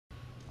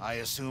I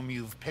assume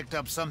you've picked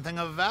up something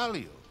of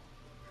value.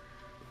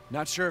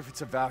 Not sure if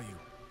it's a value,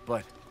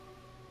 but...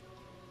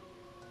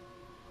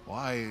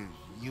 Why,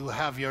 you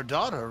have your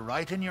daughter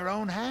right in your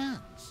own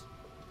hands.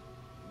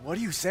 What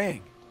are you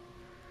saying?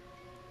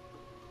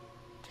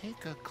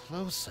 Take a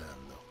closer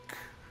look.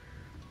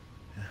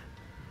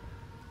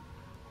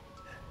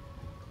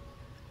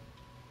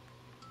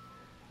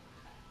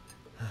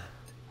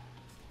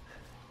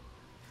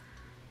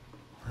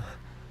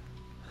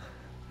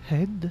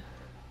 Head?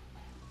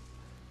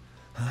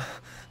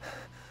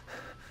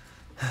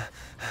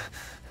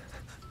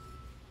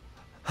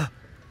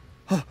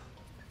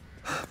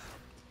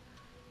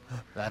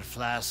 That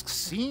flask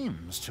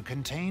seems to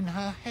contain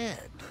her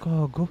head.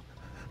 Gago.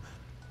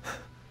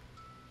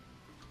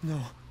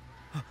 No.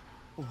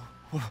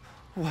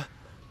 What?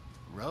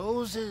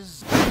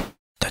 Roses.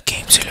 The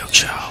Gamesilog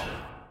Show.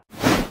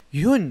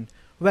 Yun!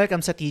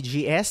 Welcome sa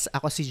TGS.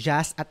 Ako si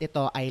Jazz at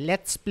ito ay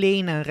Let's Play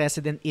ng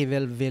Resident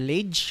Evil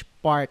Village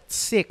Part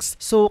 6.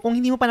 So, kung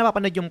hindi mo pa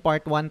napapanood yung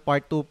Part 1,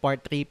 Part 2,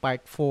 Part 3,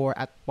 Part 4,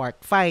 at Part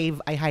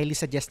 5, I highly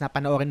suggest na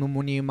panoorin mo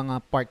muna yung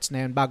mga parts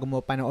na yun bago mo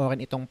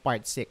panoorin itong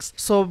Part 6.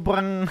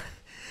 Sobrang...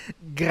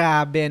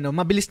 grabe, no?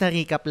 Mabilis na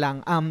recap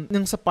lang.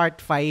 Nung sa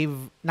part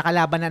 5,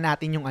 nakalaban na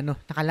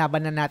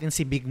natin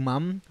si Big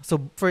Mom.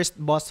 So, first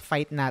boss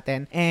fight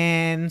natin.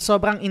 And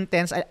sobrang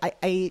intense.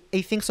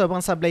 I think sobrang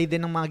sablay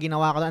din ng mga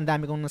ginawa ko. Ang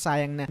dami kong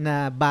nasayang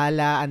na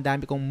bala, ang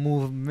dami kong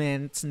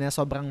movements na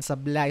sobrang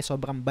sablay,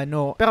 sobrang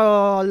bano.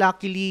 Pero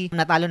luckily,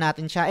 natalo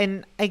natin siya.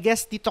 And I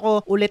guess dito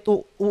ko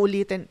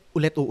uulitin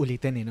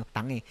no?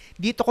 Tangi.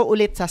 Dito ko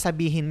ulit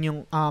sasabihin yung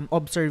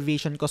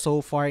observation ko so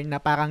far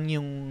na parang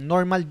yung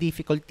normal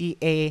difficulty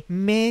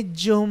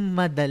medyo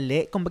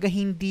madali. Kumbaga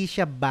hindi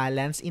siya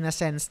balance in a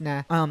sense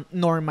na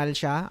normal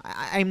siya.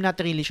 I'm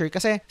not really sure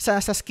kasi sa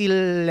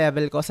skill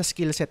level ko, sa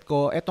skill set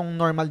ko, etong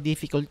normal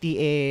difficulty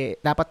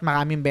dapat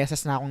maraming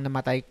beses na akong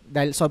namatay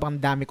dahil sobrang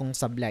dami kong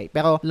sablay.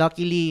 Pero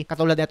luckily,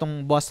 katulad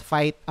itong boss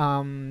fight,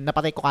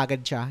 napatay ko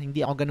kagad siya. Hindi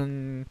ako ganun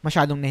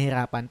masyadong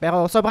nahirapan.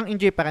 Pero sobrang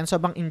enjoy pa rin.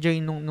 Sobrang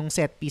enjoy nung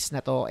set piece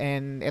na to.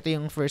 And ito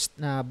yung first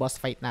na boss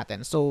fight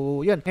natin. So,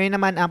 yun. Ngayon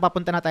naman,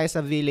 papunta na tayo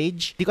sa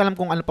village. Di ko alam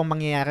kung ano pang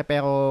mangyayari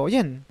pero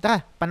yun.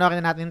 Tara,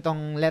 panoorin na natin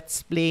tong Let's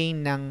Play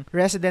ng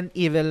Resident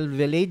Evil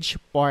Village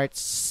Part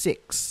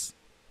 6.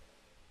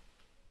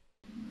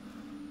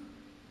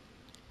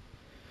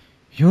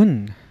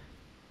 Yun.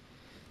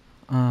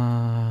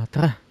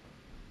 Tara.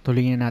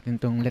 Tuloy na natin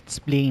tong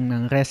Let's Play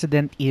ng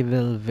Resident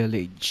Evil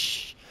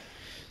Village.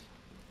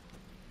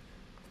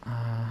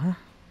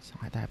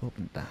 Saan tayo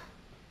pupunta?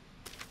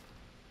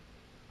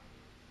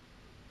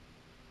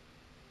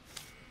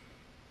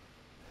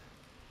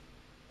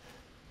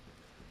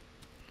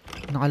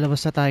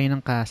 Nakalabas na tayo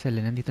ng castle.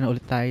 Nandito na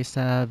ulit tayo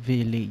sa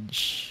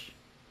village.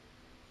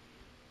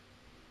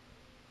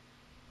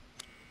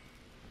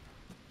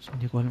 So,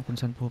 hindi ko alam kung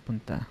saan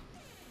pupunta.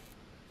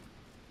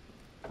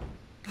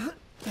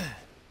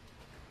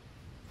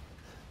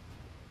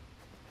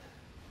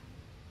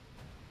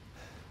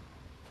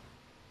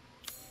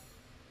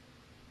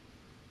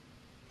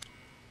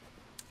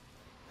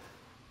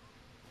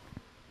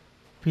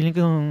 Feeling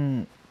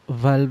kong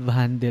valve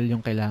handle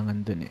yung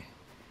kailangan dun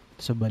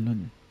sa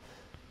balloon.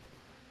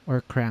 Or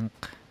crank.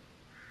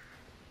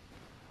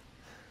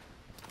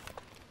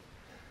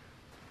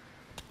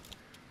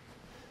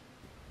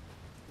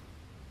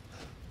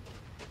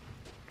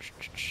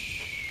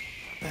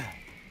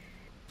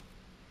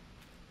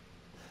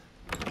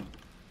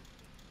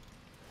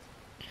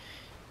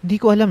 Hindi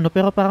ko alam, no,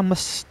 pero parang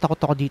mas takot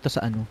ako dito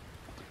sa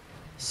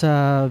sa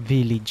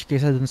village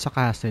kaysa dun sa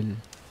castle.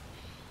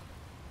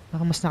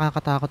 Parang mas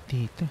nakakatakot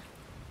dito.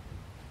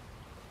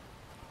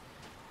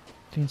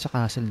 Ito yung sa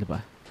castle,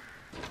 diba?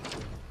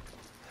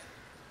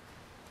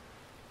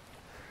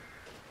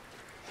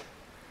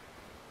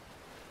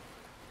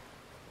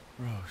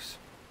 Rose.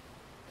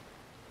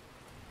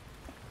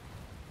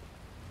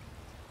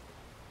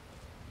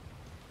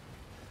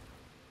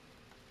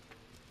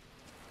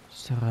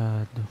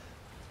 Sarado.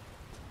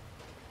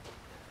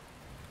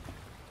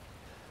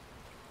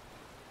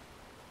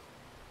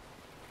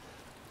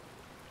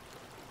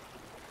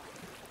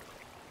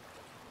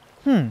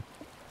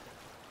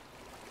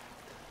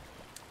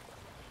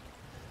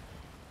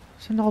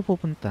 Saan ako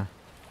pupunta?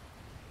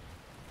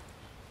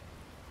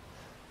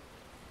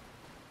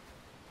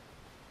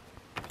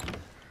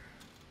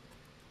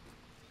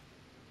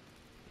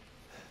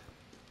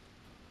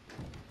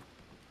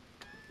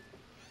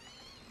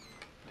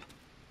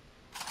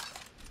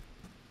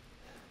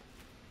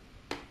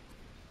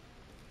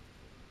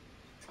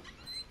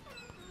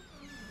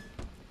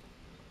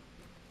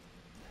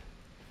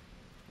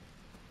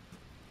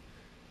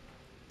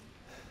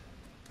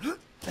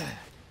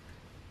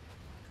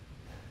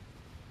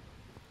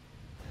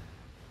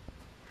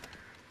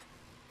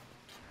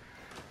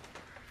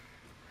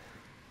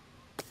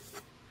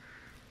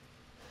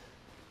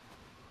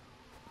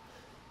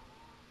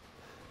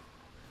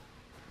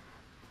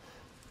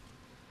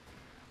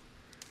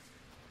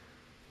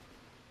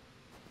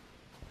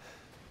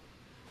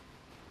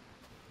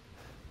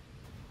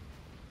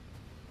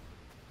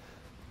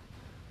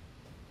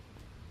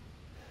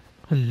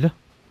 Hala.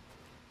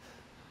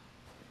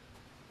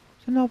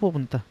 Saan ako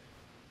pupunta?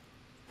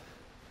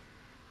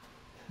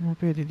 Ano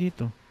pwede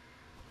dito?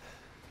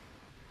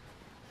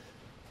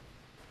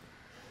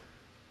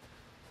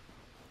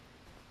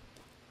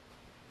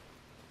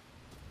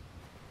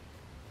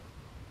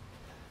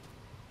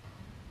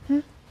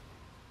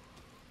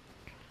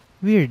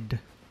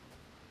 Weird.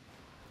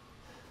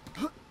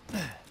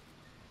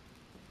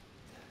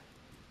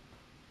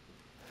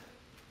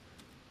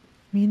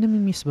 May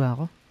namimiss ba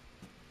ako?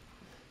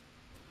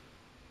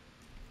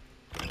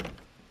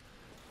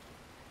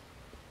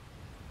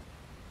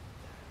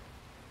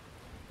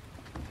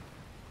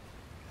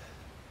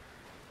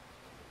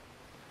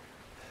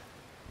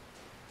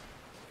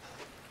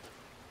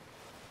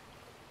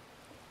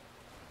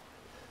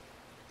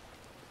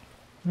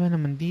 Wala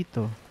naman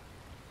dito.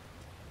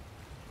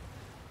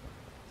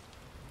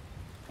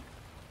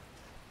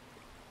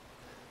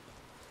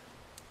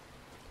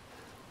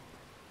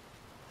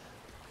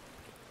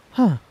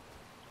 Huh.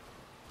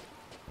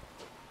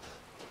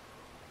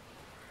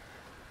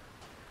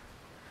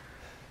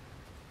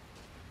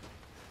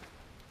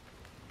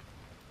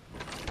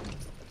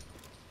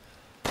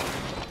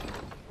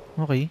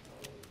 Okay.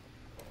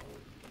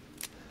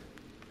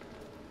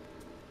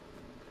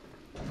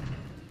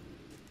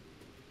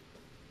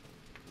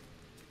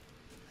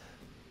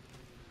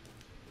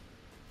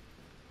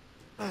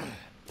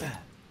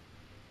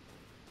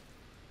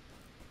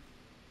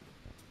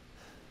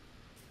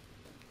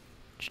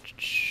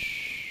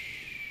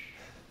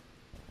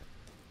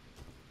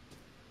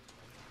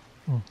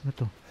 Oh, ano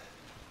to?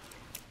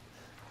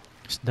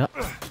 Isda.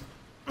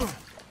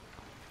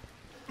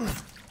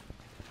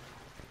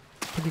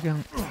 Pwede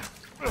kang...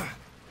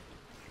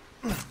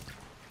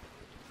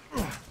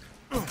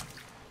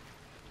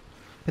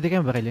 Pwede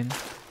kang barilin.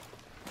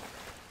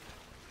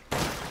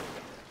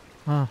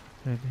 Ah,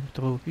 pwede.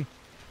 Trophy.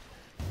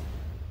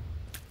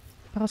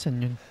 Para saan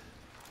yun?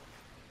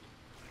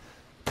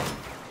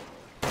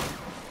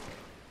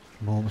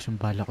 Bumas yung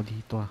bala ko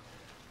dito ah.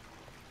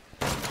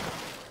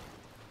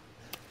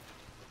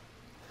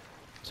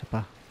 Isa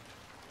pa.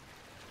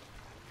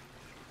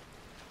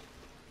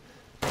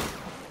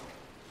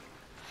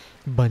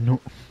 Bano.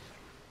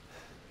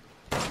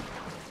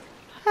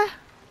 Ha?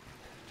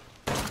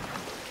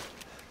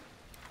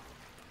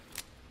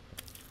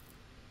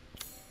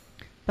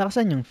 Para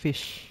saan yung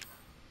fish?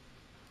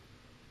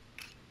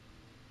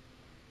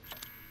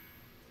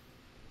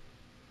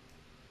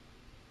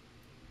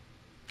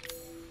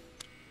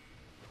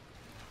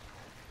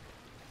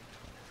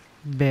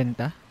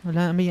 Benta?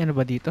 Wala, may ano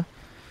ba dito?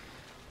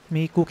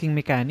 May cooking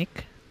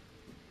mechanic?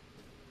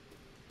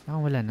 Baka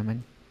wala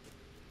naman.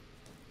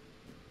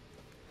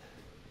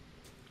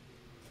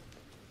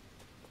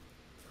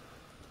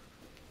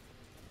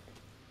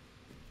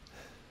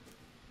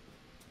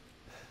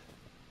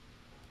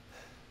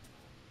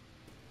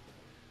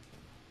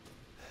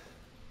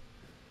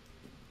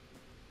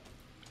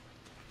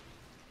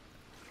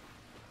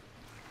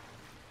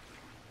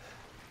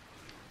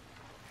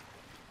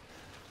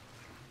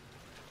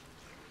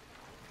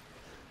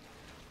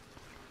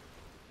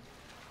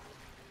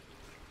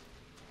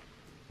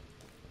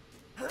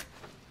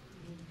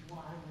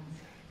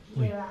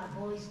 Hear our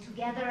voice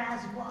together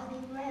as one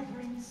in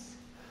reverence.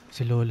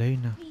 Si Lola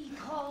yun ah. We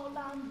call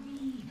on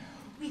thee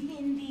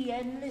within the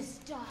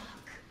endless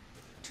dark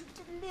to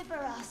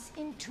deliver us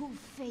into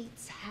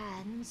fate's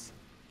hands.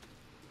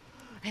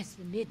 As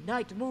the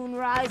midnight moon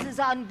rises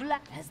on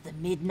black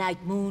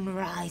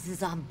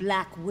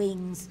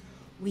wings,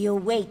 we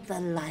await the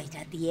light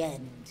at the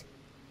end.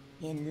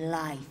 In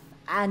life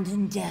and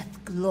in death,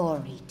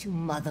 glory to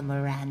Mother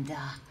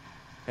Miranda.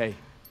 Hey,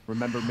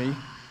 remember me?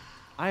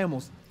 I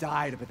almost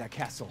died up at that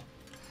castle.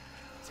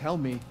 Tell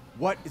me,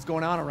 what is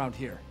going on around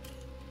here?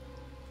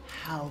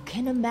 How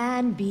can a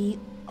man be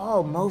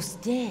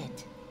almost dead?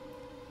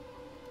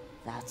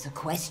 That's a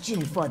question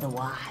for the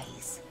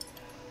wise.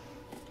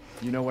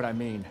 You know what I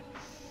mean.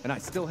 And I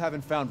still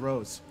haven't found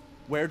Rose.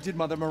 Where did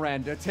Mother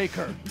Miranda take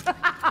her?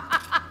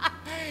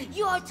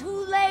 You're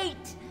too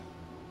late!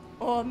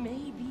 Or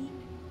maybe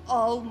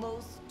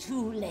almost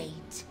too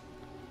late.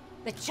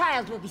 The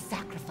child will be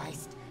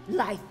sacrificed,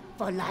 life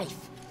for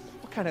life.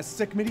 What kind of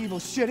sick medieval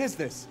shit is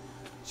this?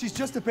 She's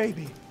just a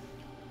baby.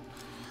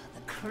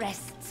 The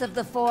crests of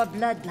the four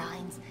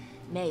bloodlines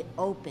may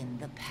open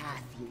the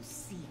path you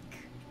seek.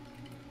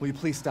 Will you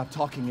please stop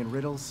talking in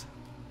riddles?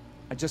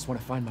 I just want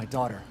to find my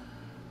daughter.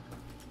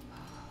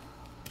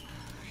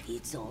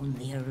 It's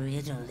only a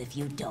riddle if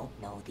you don't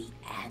know the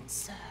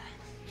answer.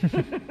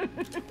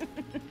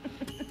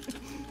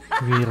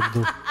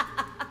 Weirdo.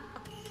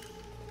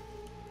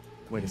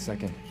 Wait a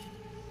second.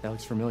 That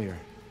looks familiar.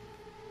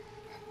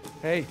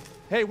 Hey,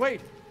 hey,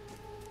 wait!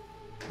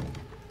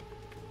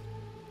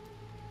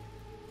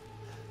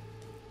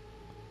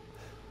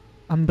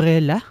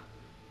 Umbrella?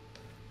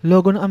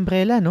 Logo ng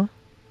umbrella, no?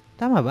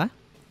 Tama ba?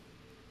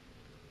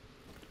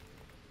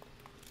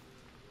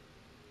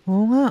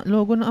 Oo nga,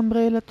 logo ng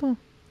umbrella to.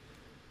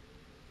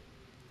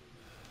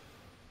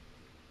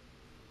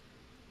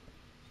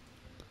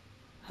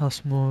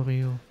 House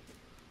Morio.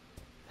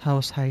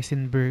 House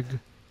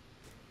Heisenberg.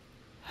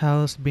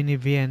 House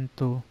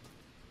Beneviento.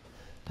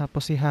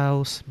 Tapos si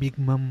House Big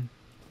Mom.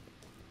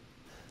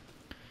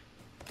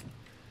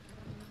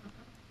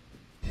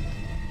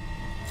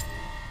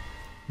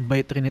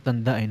 Bait rin ni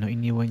tanda no?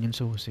 Iniwan yung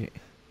susi.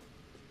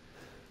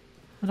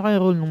 Ano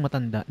kaya role ng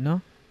matanda, no?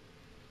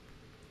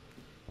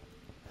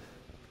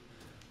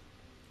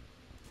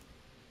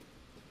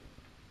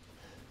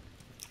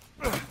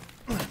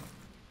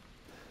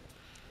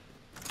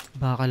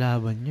 Baka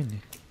kalaban yun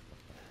eh.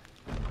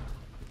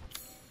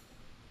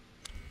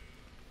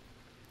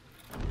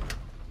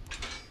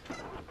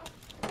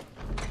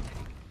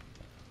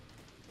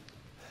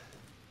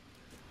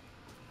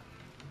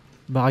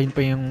 Baka yun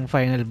pa yung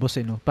final boss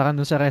eh, no? Parang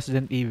dun sa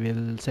Resident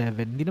Evil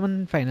 7. Hindi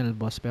naman final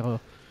boss,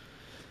 pero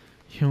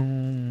yung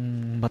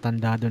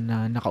matanda dun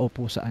na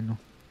nakaupo sa ano.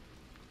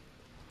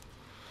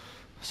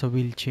 Sa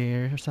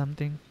wheelchair or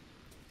something.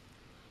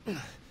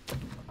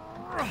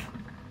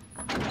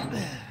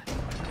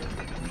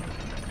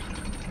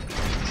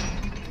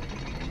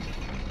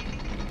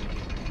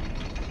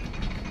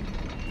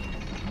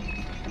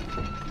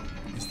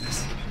 Is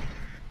this?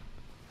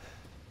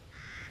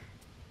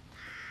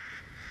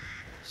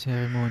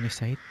 Ceremony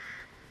site.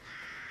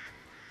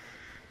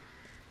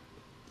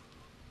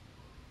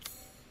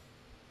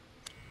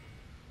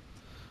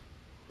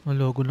 Ang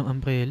logo ng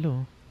umbrella.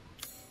 Oh.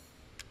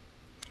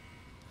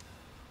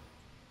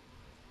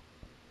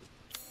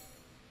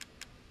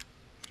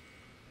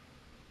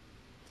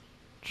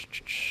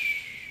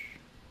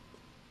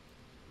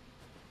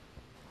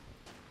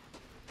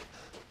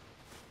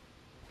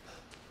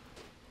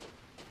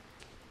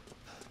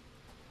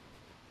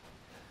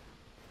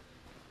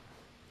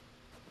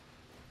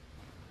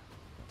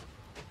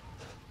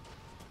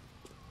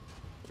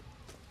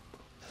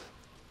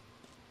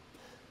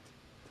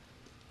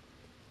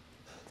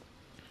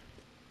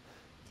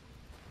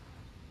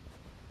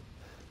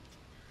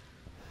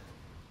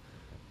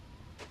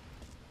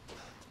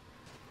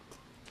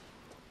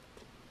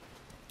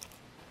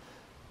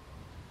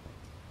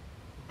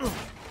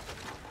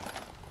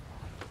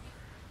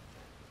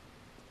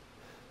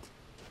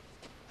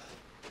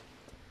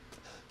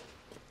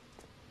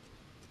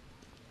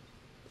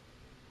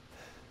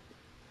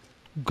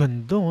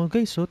 Ganda oh,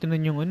 guys. Oh,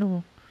 tinan yung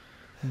ano,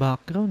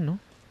 background, no?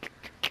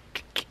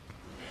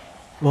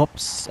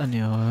 Whoops, ano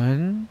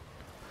yun?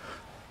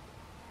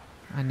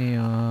 Ano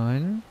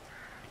yun?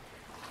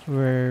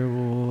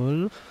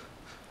 Werewolf.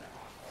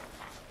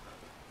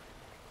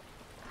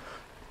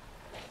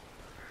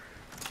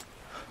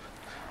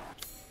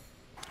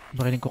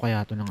 Barinig ko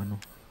kaya to ng ano.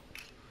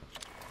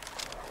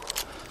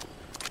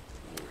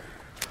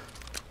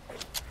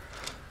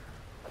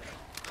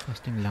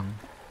 Testing lang.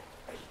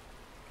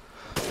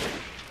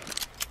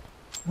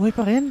 Buhay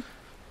pa rin.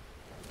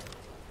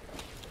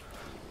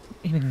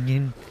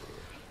 Inangin.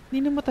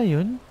 Hindi namatay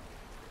yun.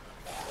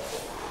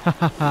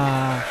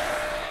 Hahaha.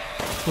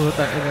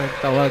 Puta,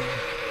 nagtawag.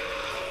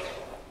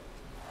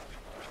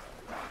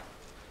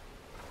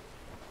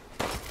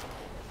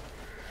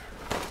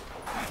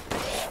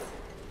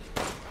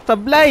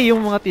 Tablay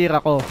yung mga tira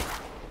ko.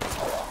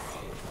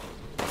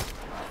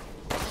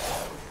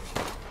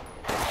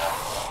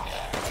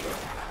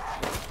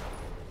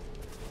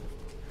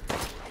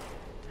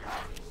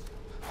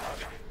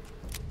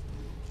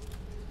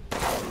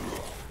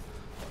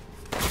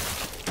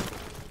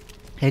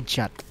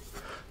 Headshot.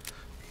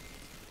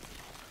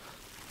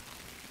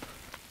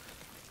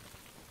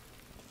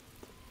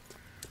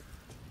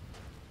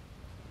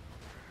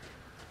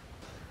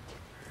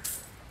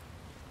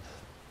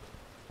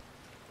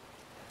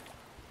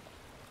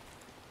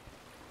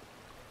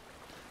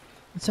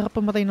 Ang sarap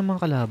pamatay ng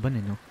mga kalaban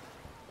eh, no?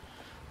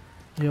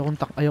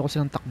 Ayoko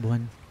silang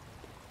takbuhan.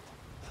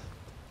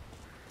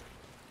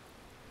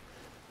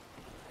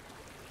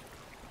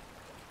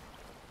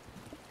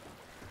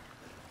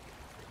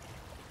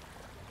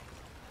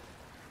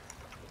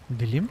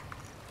 Dilim?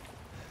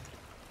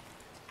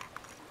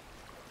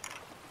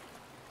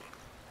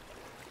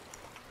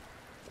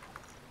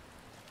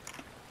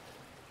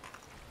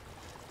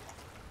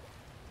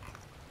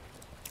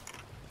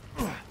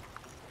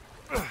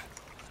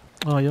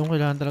 Oh, yung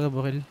kailangan talaga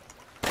bakil.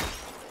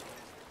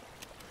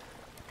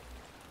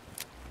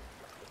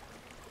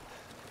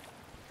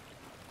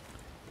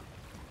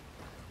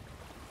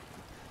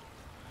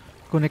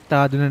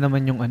 Konektado na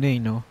naman yung ano eh,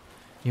 no?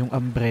 Yung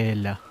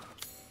umbrella.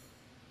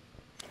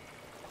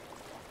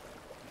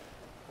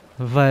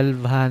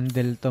 Valve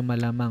handle to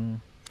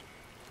malamang.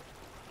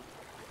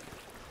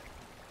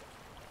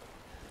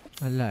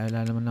 Wala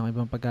naman ng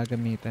ibang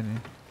paggagamitan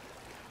eh.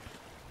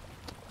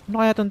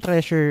 Ano kaya tong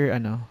treasure,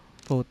 ano,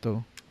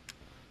 photo?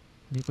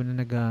 Hindi ko na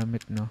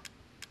nagamit, no?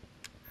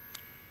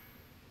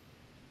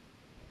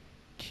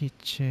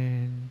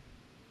 Kitchen.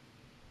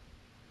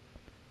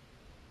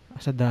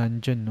 Sa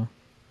dungeon, no?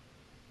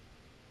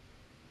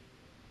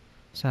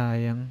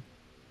 Sayang.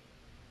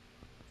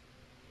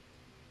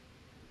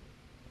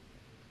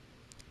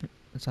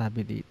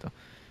 Sabi dito,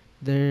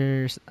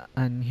 there's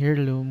an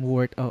heirloom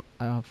worth of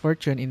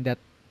fortune in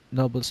that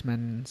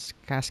nobleman's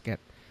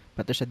casket,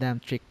 But there's a damn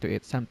trick to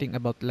it. Something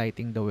about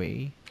lighting the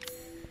way.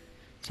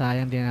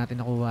 Sayang din natin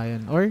nakuha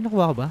yun. Or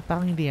nakuha ko ba?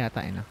 Parang hindi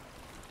yata eh, no?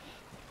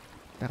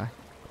 Tara.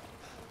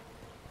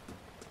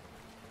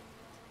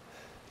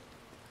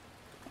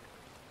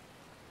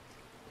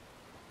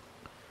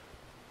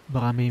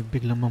 Baka may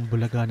biglang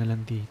mambulaga na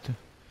lang dito.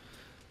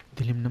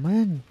 Dilim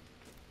naman.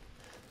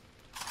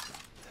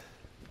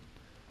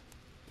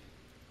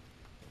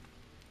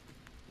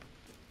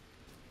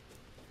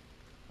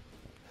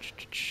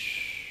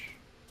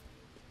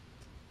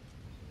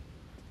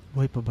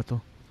 Buhay pa ba to?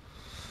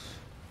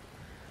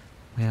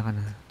 Maya ka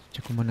na.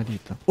 Check ko muna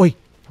dito. Uy!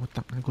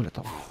 Putang, nagulat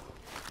ako.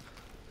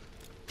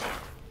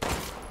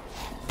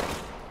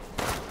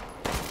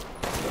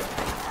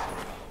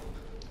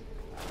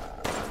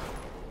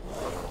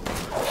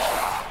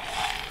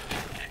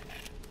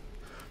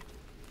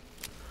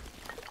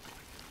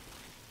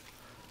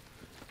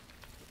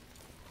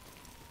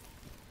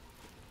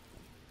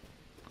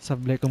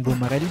 Sablay kong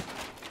bumarel.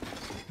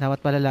 Dapat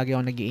pala lagi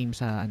ako nag-i-aim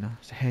sa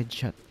sa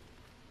headshot.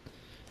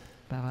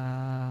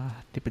 Para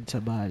tipid sa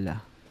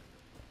bala.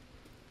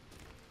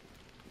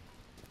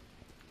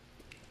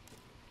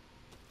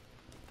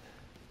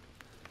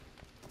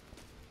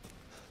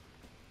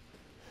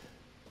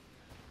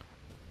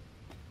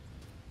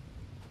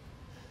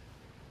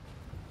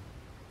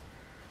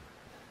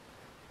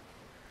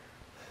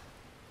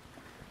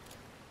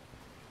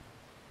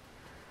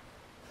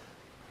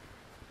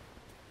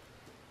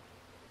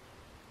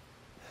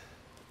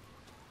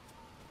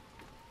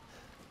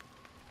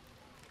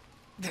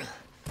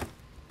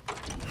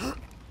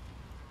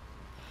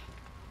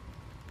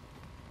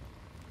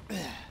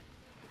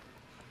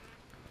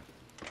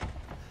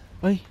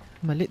 Ay,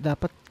 mali.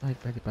 Dapat. Ay,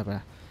 pwede pa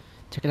pala.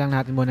 Check lang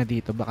natin muna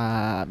dito.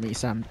 Baka may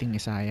something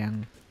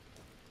sayang.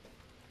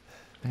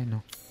 Ay,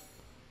 no.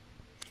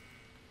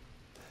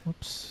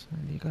 Oops.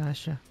 Hindi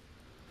kasya.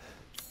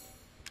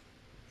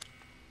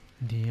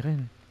 Hindi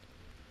rin.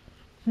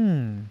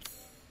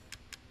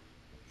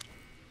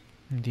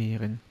 Hindi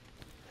rin.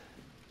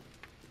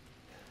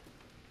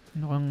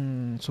 Ano kang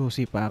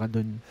susi para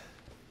dun?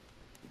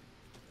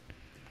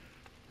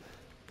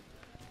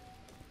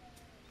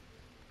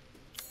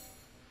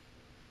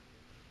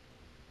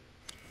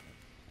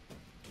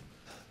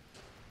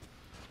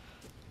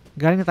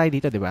 Galing na tayo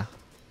dito, di ba?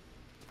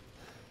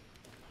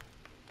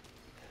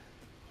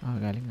 Oh,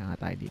 galing na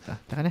nga tayo dito.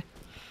 Taka na.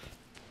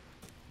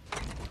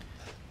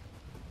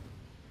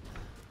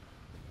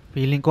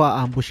 Feeling ko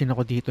aambushin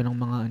ako dito ng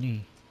mga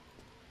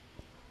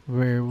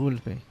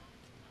werewolf eh.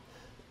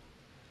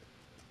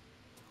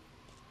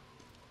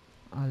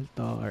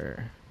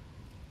 Altar.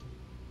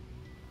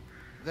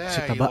 There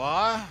you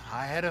are.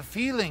 I had a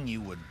feeling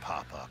you would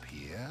pop up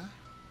here.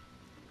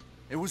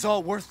 It was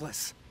all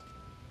worthless.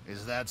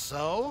 Is that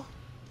so?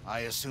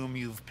 I assume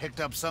you've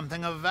picked up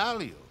something of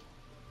value.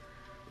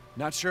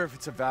 Not sure if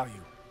it's of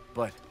value,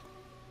 but...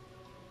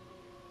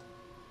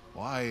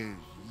 Why,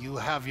 you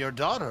have your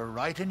daughter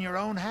right in your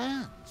own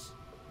hands.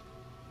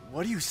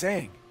 What are you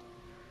saying?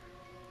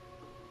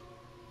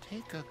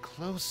 Take a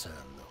closer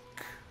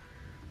look.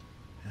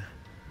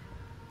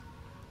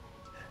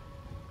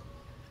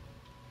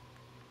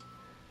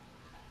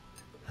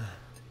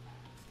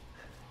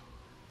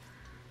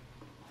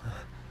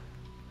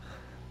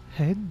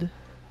 Head?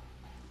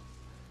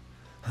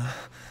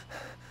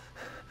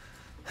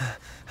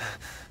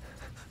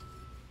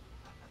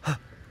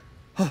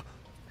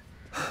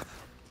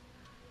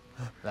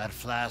 That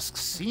flask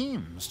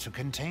seems to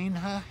contain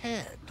her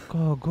head.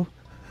 Gago.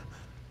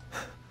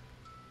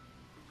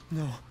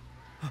 No.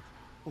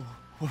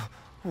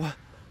 What?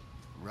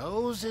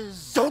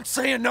 Roses. Don't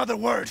say another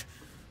word!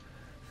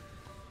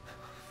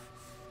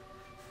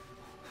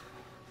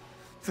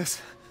 This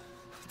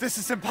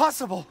is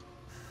impossible!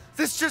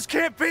 This just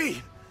can't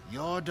be!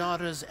 Your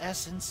daughter's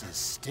essence is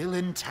still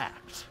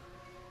intact.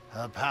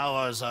 Her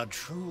powers are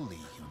truly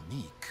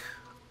unique.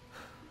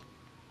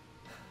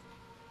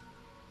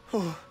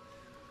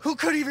 Who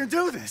could even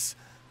do this?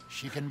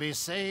 She can be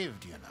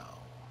saved, you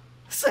know.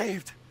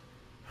 Saved?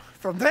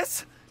 From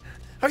this?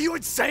 Are you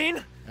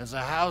insane? There's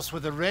a house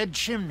with a red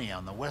chimney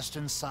on the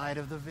western side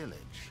of the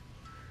village.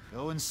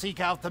 Go and seek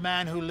out the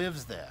man who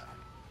lives there.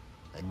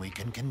 Then we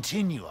can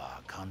continue our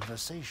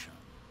conversation.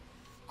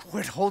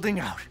 Quit holding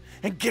out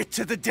and get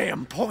to the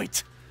damn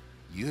point!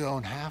 You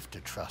don't have to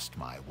trust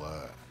my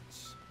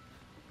words.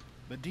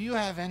 But do you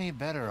have any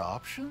better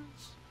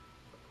options?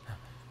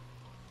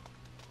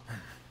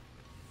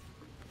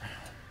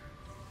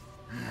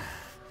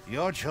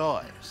 Your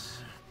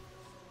choice.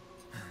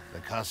 The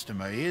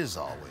customer is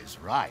always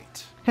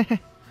right.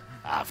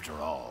 After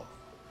all.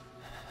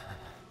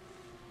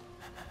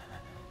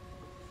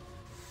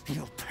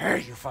 You'll pay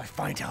if I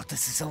find out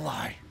this is a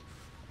lie.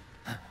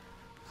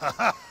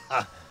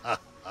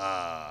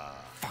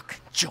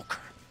 Fucking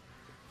joker.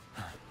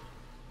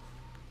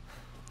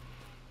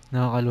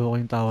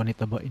 Nakakaloko yung tawa ni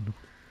Tabain.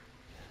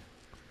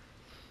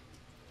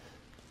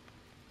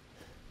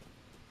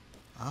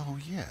 Oh,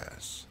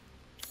 yes.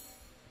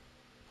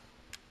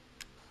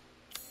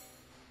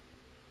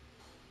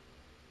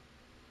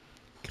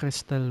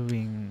 Crystal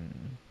Wing.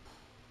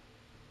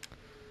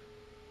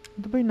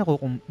 Ito ba yung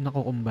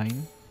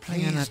nakukombine?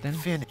 Tingnan natin.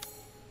 Finish.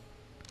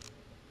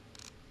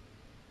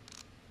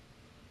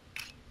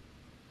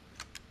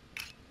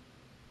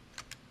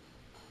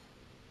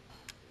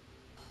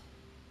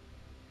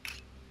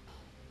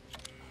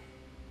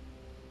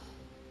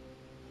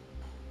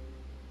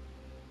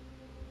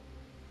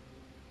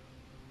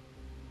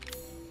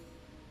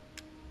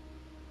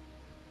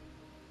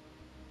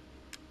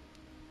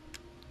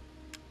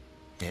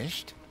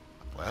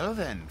 Well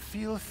then,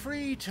 feel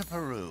free to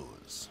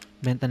peruse.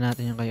 Benta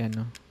natin yung kay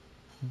ano.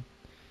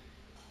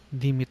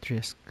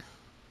 Dimitrescu.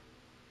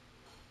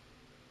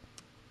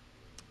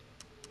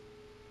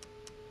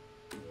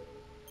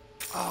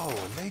 Oh,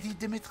 Lady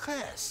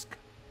Dimitrescu.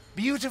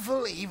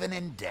 Beautiful even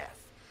in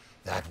death.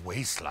 That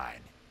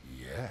waistline,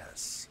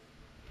 yes.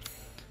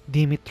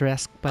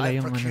 Dimitrescu pala I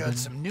yung ano procured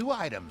dun. some new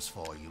items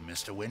for you,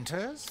 Mr.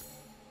 Winters.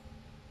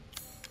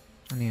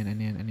 Ano yan?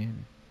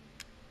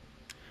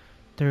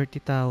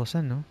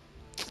 30,000, no?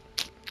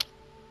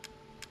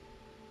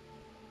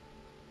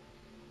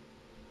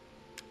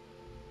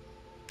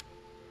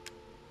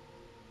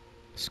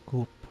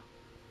 Scoop.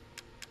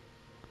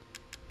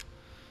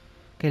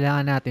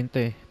 Kailangan natin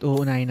to eh.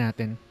 Uunahin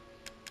natin.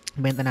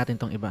 Benta natin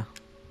tong iba.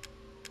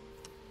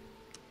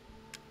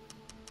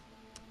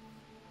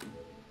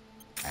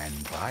 And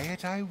buy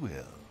it I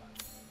will.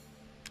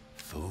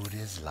 Food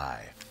is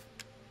life.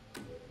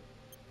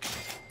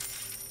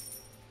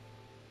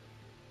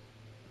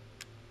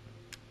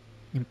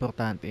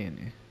 Importante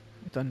yan eh.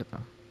 Ito ano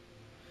to?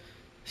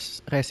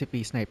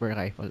 Recipe sniper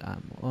rifle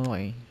ammo.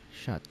 Okay.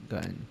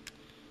 Shotgun.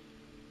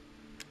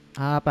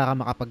 Para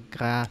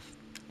makapag-craft.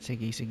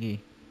 Sige.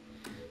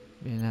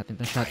 Bilhin natin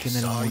itong shotgun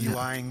na lang I saw you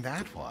muna. eyeing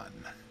that one.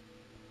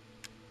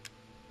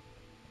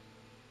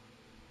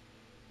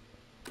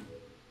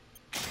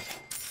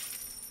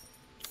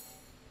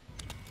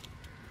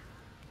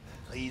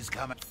 Please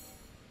come.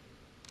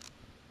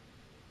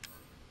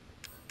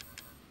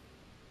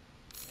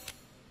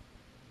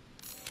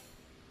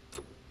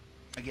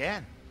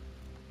 Again.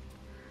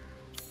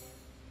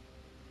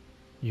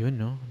 Yun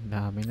no.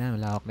 Dami na.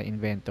 Malawak na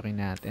inventory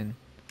natin.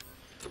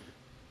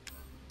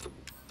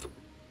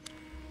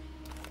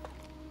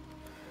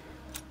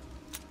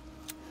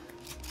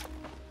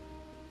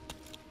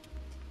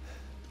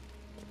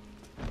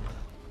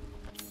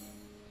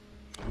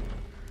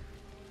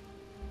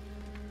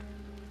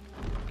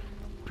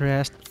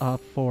 Crest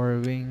of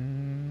 4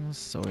 wings.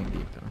 So,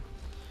 hindi ito.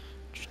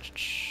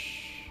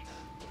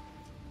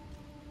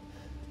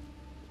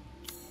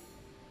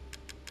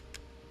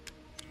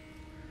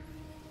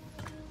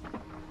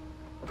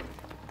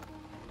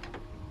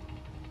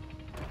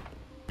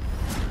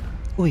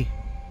 Uy!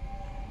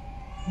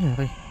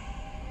 Nangyari?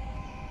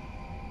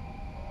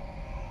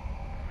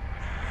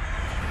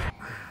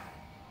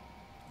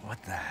 What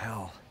the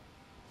hell?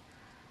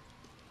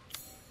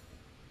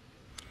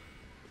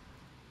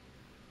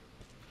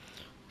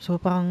 So,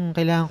 parang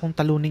kailangan kong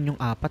talunin yung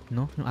apat,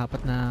 no? Yung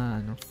apat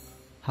na, ano,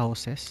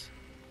 houses.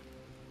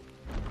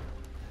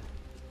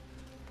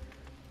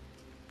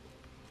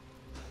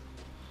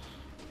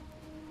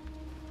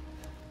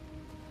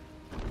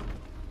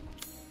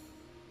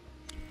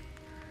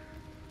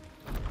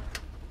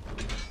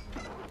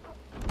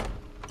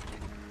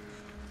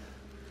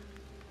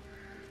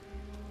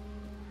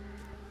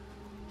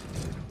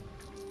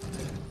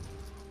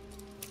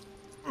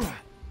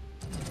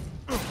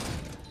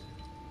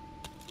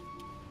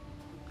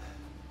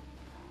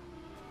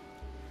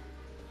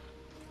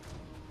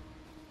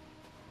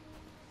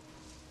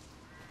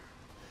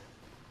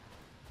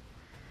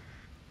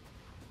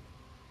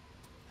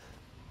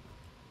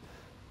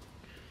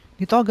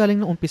 Dito ako galing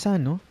nung umpisa,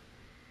 no?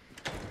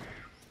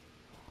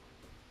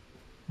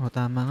 O,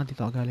 tama nga.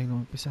 Dito ako galing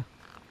nung umpisa.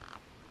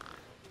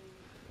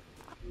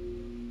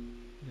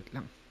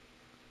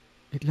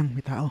 Wait lang,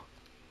 may tao.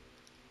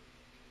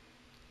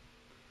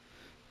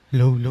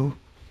 Low.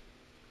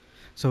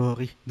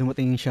 Sorry,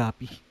 dumating yung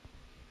Shopee.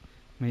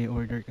 May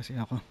order kasi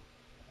ako.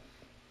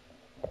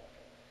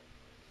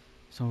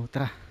 So,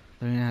 tara.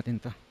 Tuloy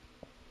natin to.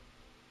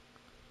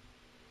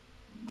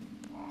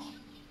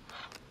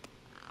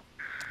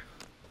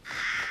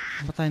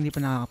 Ba't tayo hindi pa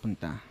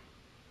nakakapunta?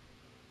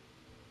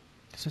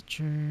 Sa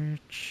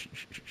church.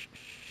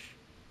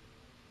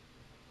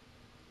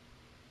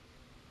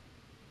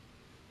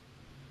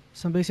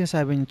 Saan ba yung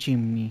sinasabi yung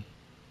chimney?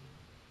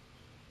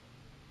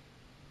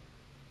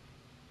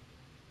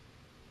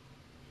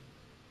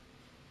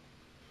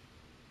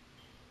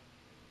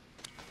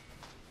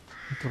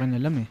 Hindi ko rin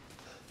alam eh.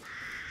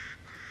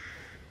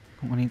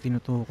 Kung ano yung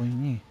tinutukoy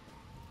niya eh.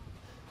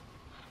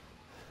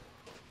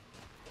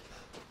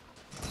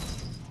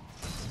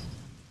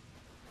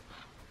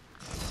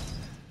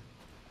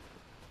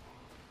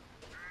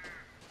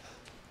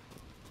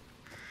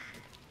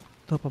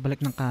 Ito,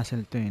 pabalik ng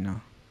castle to eh, no?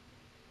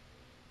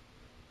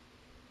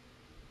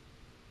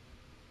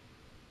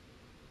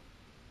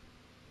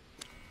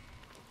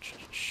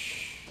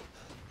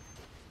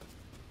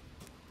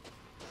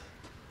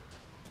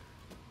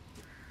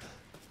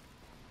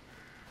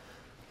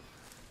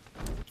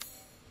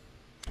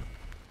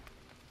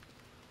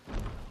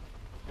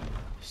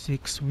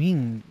 Six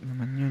wing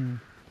naman yun.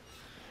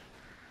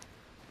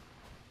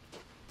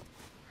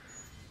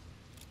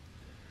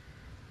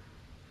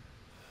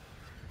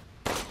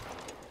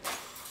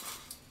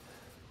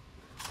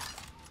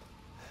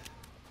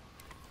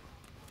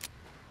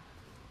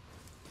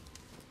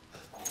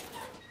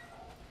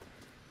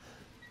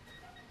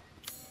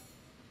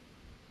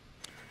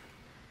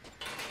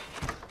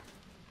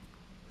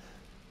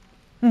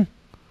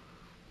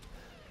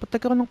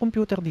 Patag ako ng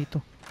computer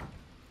dito.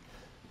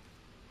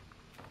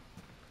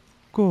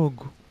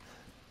 Gogo.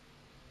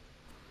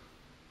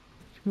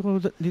 Siguro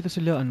dito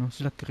sila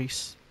sila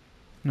Chris.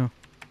 No.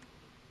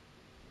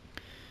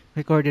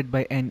 Recorded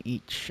by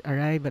NH.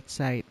 Arrive at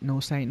site. No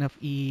sign of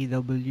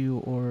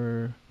EW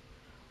or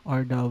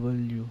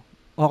RW.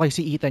 Okay,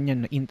 si Ethan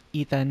yan.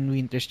 Ethan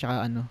Winters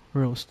tsaka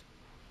Rose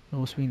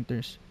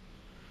Winters.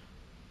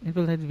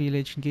 Infiltrated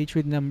village. Engage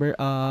with number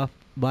of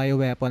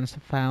bioweapons.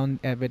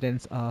 Found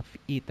evidence of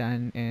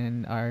Ethan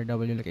and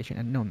RW location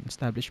unknown.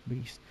 Established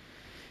base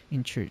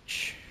in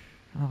church.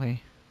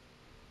 Okay.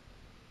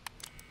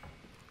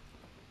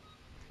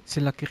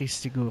 Sila Chris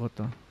siguro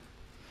to.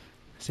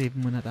 Save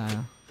muna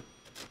tayo.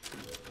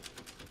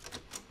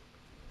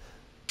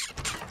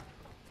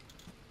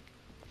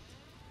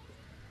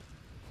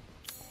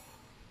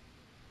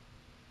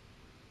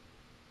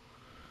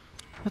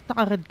 Ba't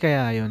naka-red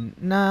kaya yun?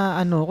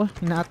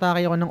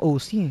 Na-atake ako ng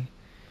OC eh.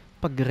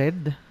 Pag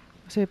red.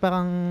 Kasi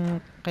parang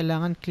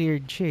kailangan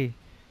cleared siya eh.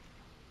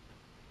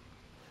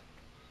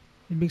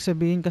 Ibig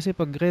sabihin kasi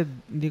pag red,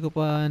 hindi ko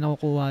pa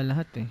nakukuha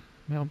lahat eh.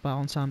 Meron pa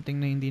akong something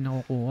na hindi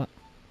nakukuha.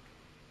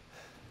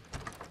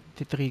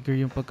 Titrigger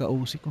yung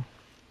pagka-OC ko.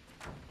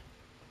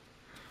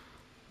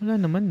 Wala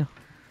naman na.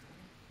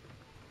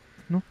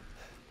 No?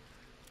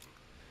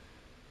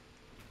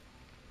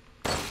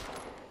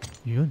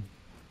 Yun.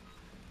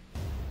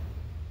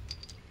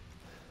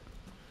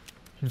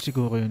 Yun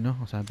siguro yun, no?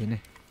 Sabi na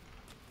eh.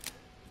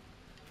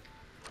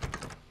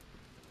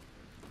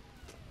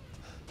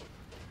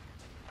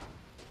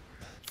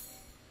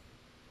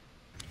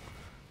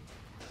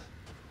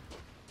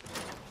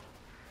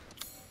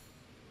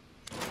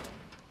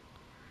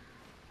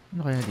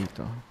 Ano kaya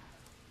dito?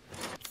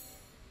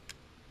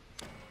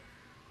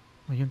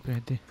 Ayun,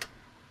 pwede.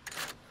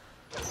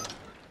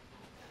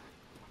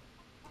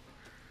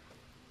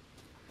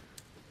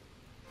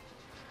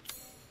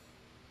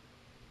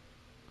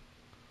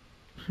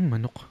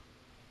 Manok.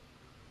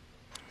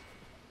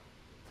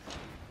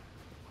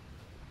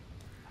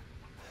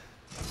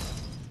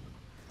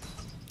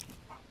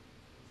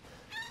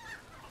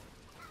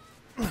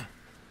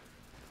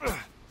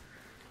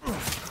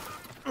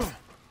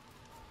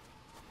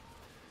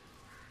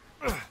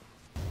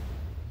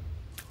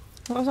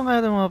 Saan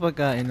kaya itong mga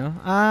pagkain, no?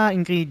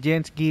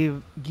 Ingredients.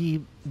 Give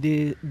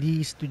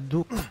these to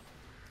Duke.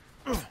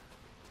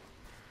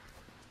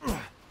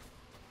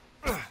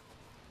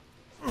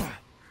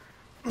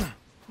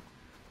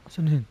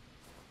 Saan yun?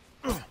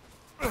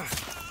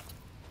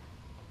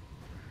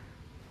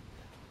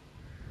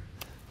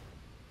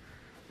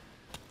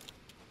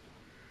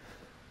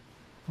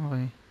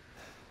 Okay.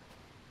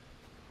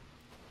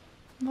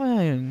 Ano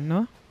kaya yun,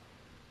 no?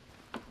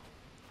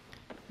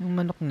 Yung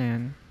manok na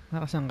yan.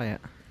 Nakasaan kaya?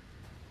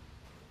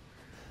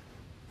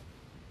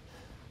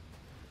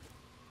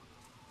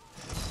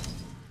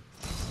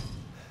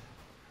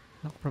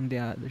 Look from the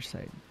other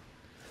side.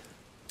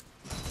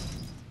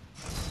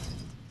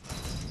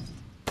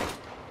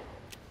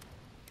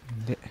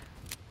 Hindi.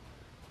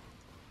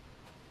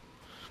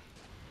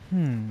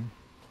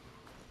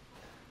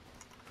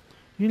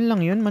 Yun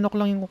lang yun. Manok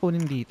lang yung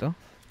kukunin dito.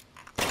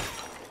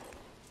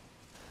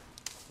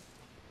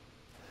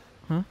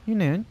 Yun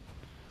na yun.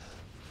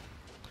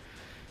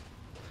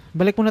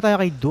 Balik muna tayo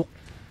kay Duke.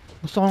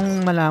 Gusto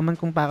kong malaman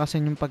kung para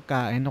saan yung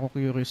pagkain. Ako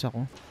curious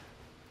ako.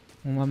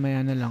 Kung mamaya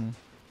na lang.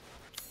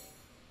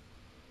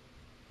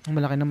 Ang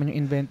malaki naman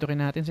yung inventory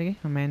natin. Sige,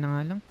 mamaya na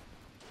nga lang.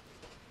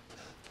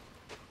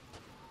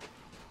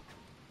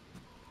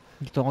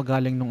 Dito ako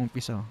galing nung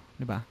umpisa.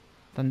 Diba?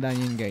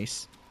 Tandaan yun,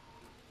 guys.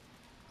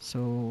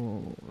 So,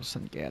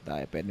 saan kaya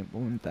tayo pwedeng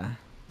pumunta?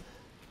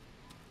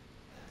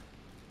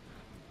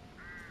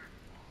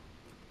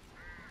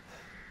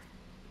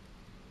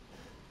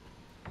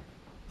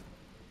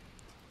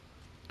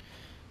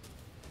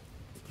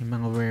 Yung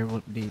mga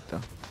werewolf dito.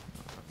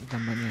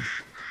 Naman yan.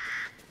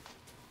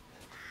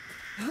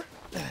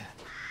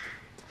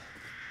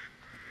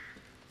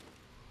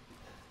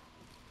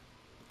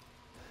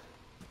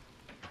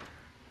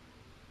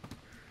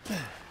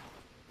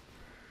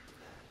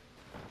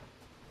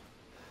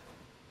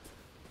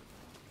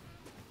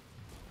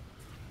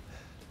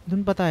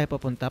 Doon pa tayo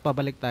papunta?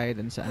 Pabalik tayo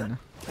dun sa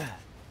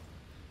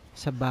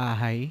sa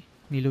bahay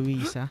ni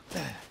Luisa.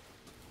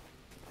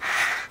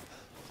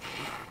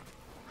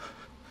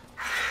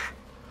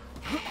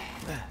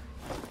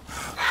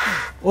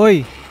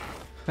 Oy!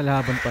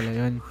 Kalaban pala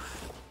yun.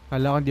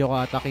 Kala ko hindi ako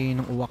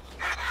atakihin ng uwak.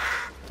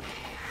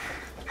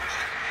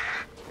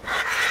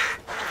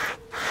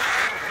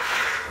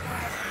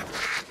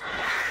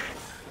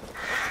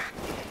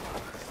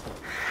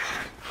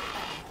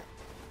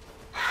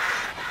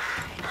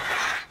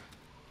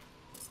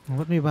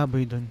 Ba't may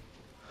baboy dun?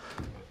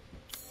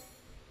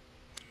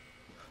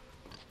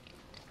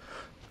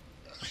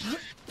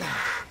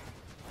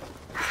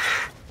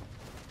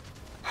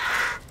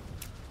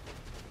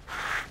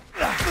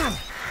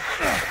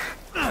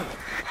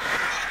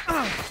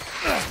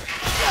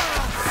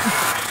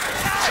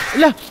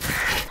 Ala!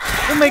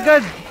 Oh my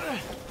God!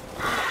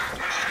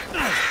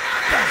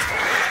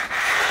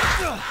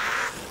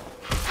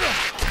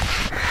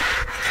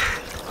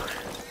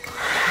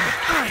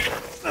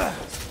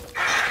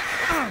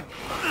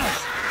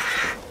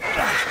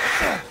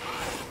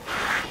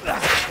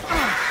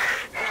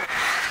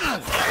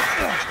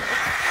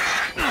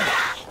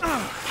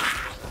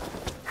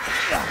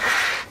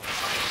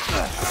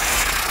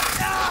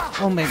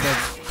 Oh my God.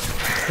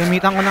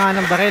 Gamitan ko na nga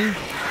ng baril.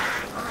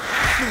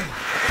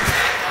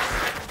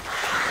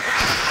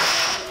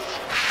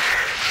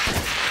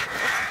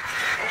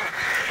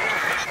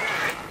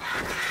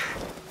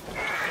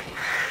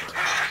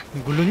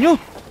 Ang gulo nyo.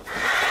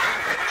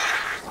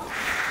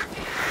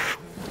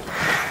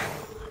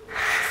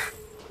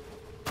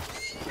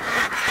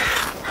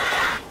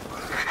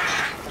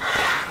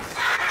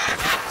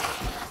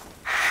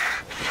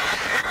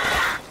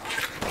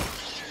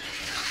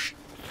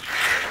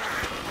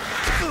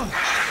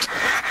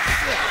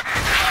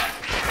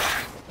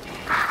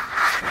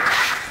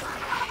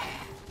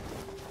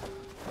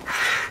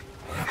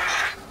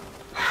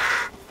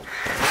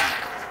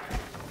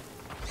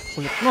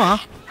 Kulit mo ha.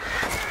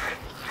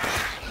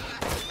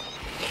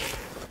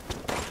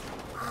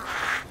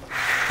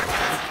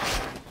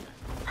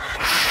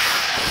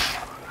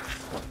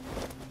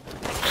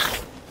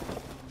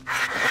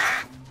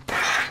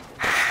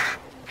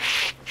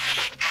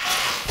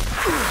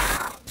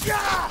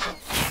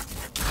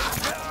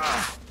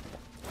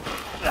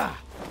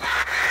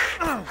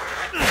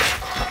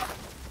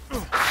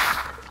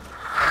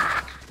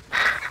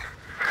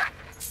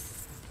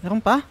 Meron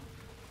pa?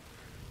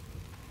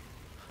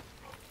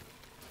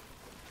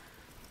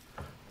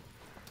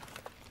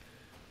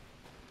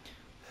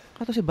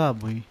 Kato si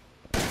baboy.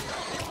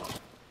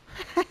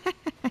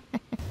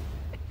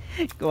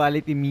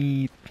 Quality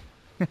meat.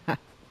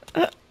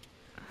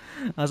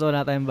 Aso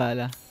wala tayong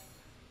bala.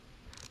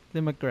 Hindi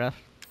mag-craft.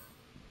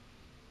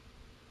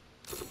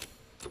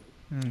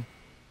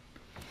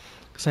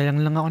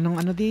 Sayang lang ako ng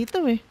ano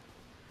dito eh.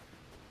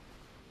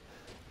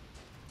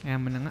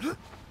 Kaya mo na nga.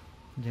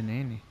 Diyan na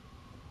yun eh.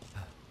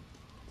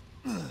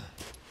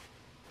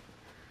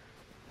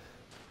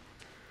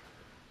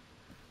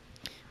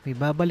 May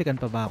babalikan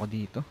pa ba ako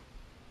dito?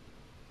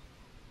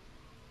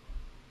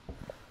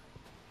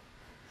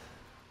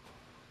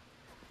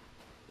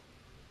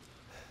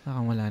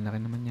 Baka wala na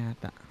rin naman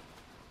yata.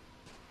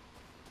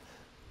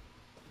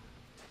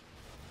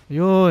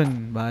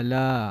 Yun,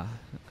 bala.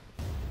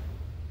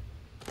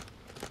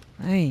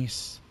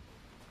 Nice.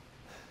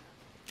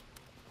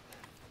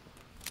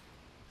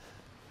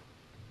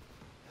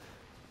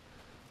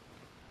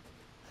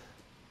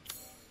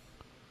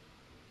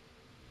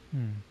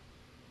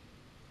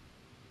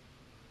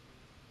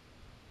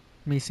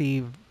 May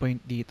save point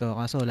dito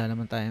kaso wala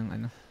naman tayong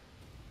ano.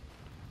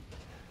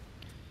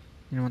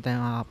 Hindi naman tayo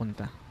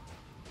makakapunta.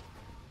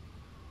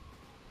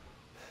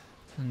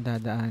 Ang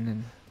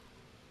dadaanan.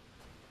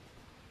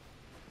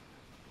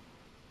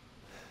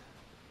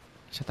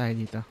 Isa tayo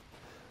dito.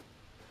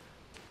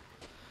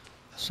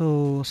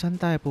 So,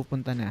 saan tayo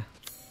pupunta na?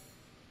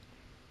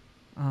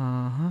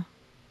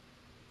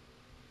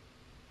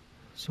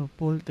 So,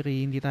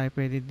 poultry, hindi tayo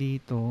pwede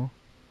dito.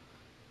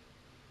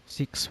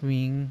 6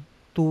 wing.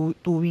 2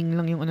 wing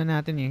lang yung ano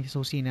natin eh.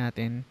 Susi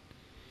natin.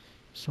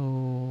 So,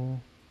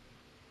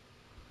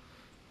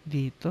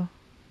 dito.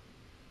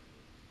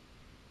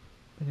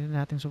 Pwede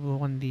natin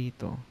subukan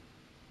dito.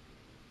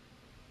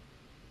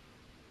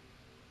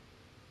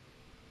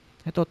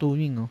 Ito, 2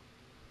 wing oh.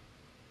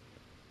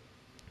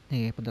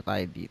 Okay, punta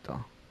tayo dito.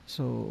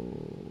 So,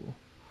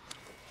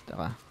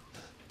 taka.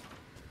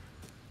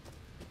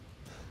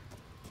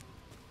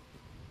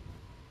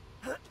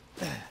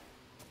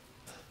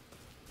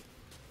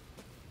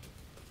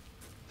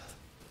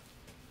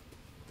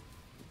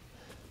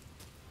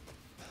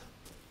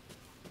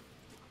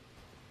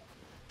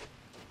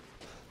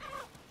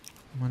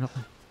 Manok.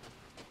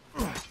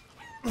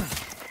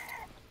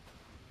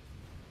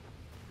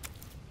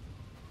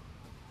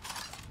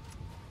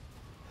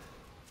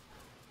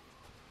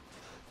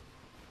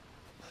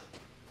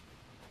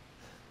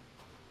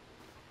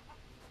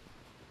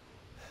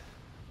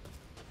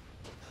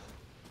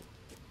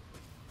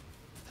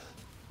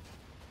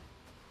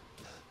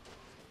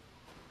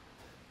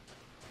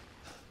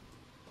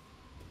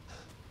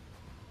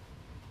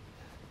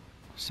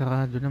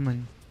 Sarado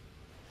naman.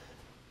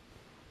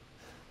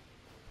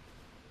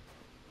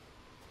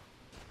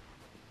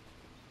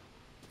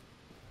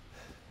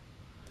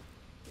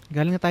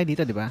 Galing na tayo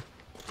dito, di ba?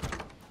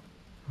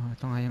 Oh,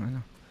 ito nga yung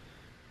ano.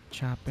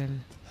 Chapel.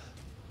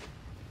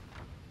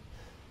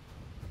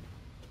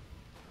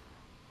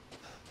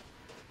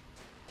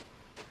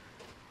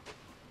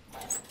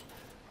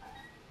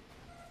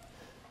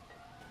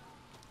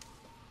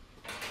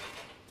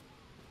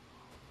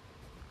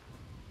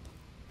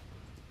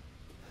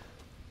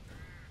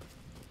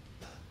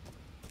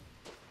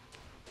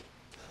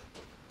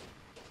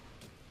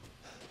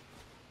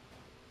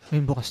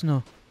 Ayun, bukas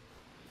no.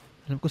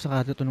 Alam ko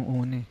sakado to nung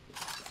una eh.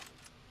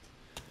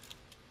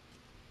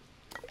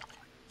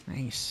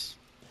 Nice.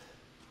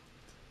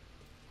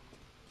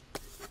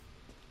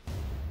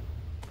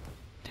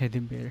 Teddy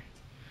bear.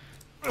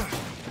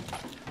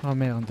 Oh,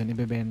 meron doon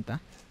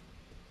ibebenta.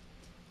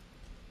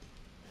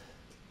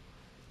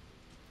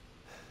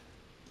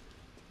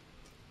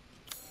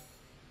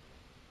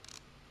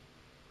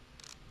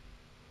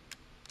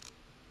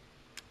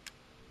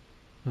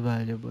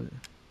 Valuable.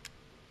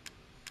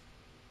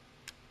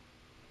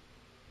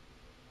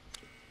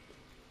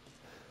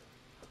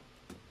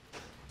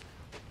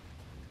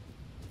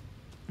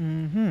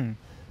 Mhm.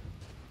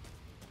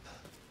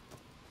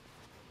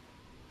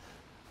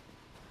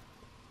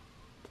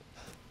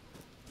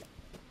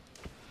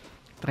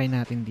 Try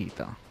natin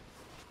dito.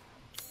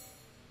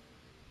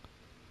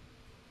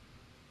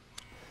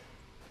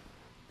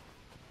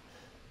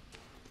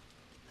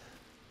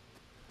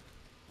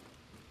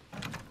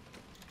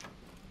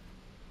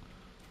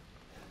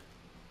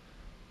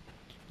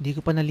 Hindi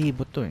ko pa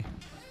nalibot to eh.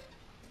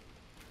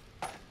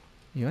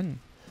 Yun.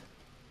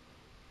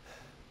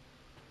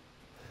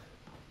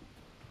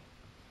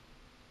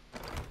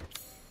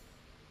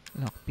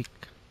 Lockpick.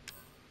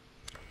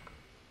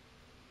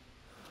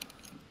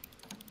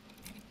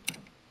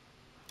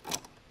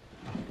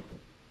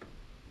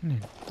 Ano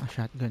yun?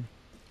 Shotgun.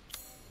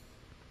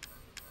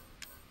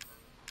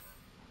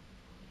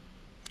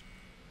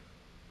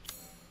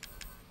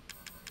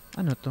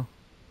 Ano to?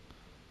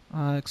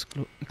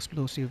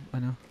 Explosive,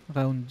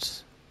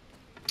 rounds.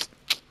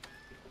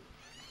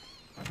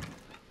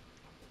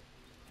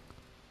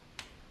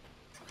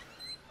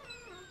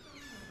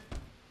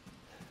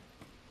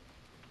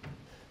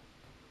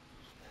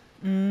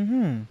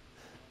 Mhm.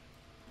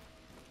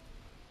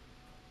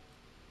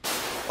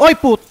 Oy,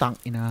 putang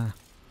ina.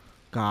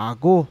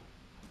 Gago.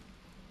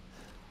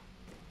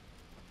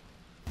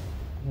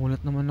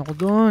 Gulat naman ako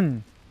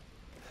doon.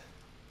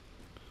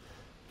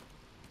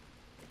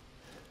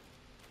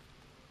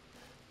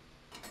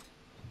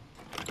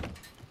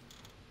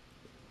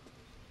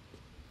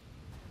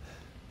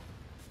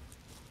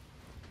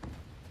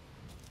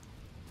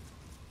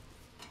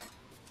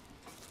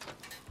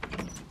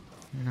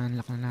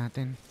 Na-unlock na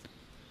natin.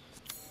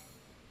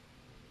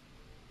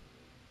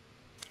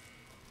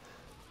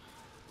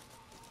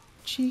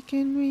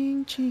 Chicken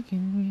wing,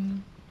 chicken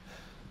wing.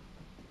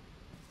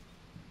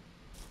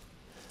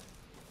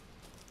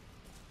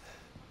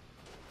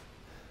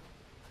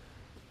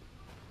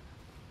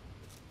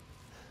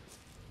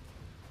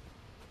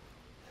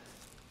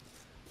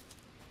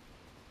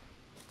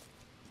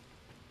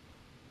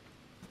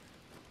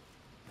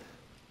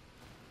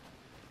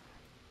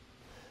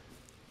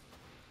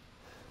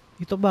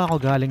 Dito ba ako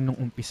galing nung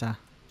umpisa?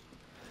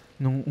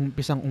 Nung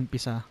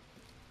umpisang-umpisa.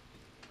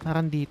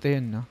 Parang dito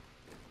yun, no?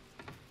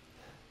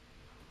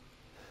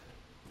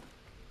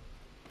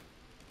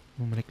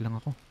 Bumalik lang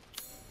ako.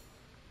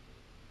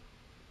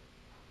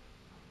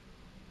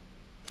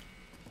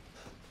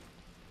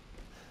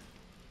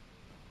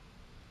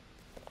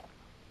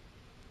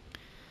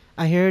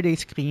 I heard a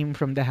scream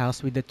from the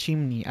house with the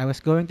chimney. I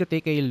was going to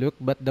take a look,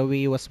 but the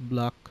way was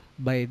blocked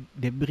by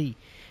debris.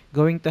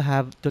 Going to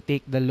have to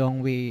take the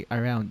long way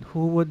around.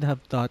 Who would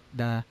have thought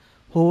the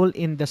hole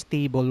in the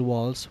stable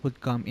walls would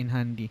come in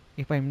handy?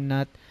 If I'm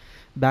not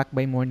back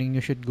by morning,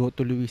 you should go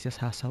to Luis's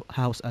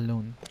house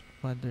alone.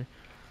 Father.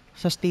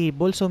 Sa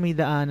stable, so may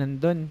daanan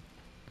dun.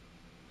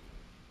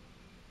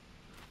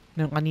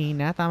 Nung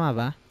kanina, tama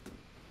ba?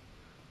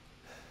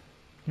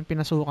 Yung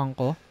pinasukan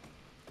ko.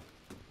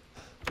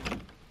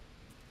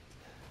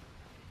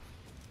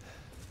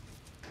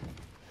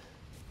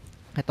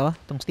 Ito,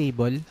 itong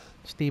stable.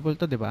 Stable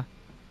to, di ba?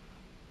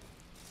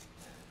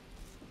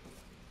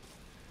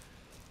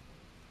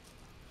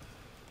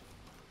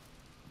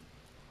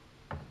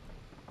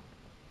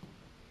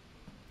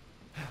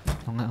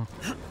 Ito nga, oh.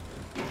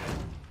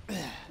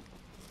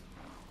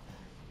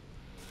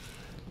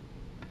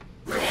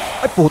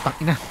 Ay, putang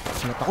ina.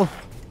 Salat ako.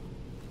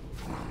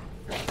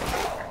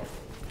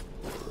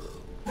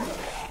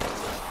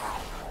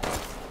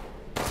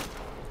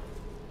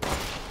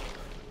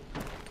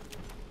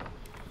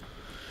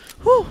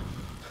 Whew!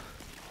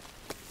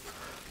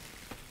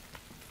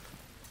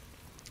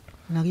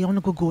 Lagi ako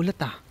nagugulat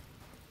ah.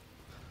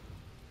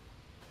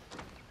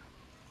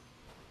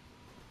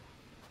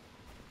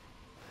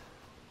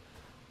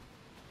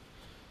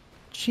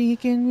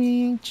 Chicken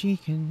wing,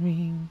 chicken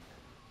wing.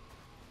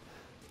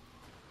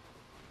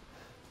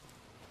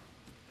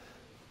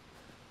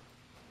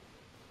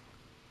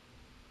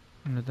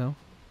 Ano daw?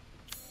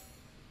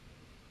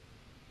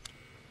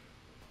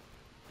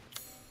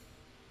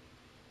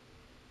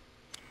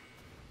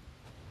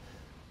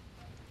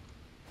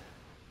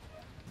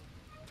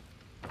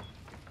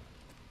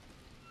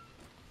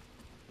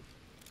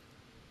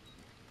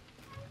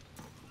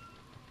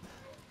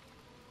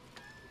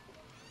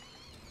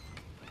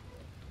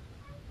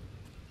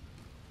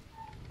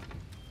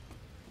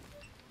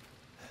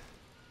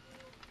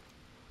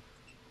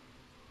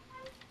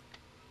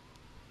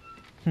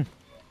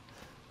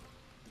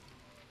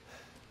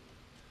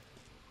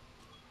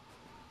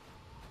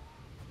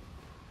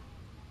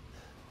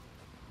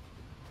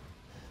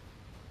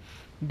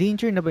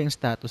 Danger na ba yung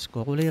status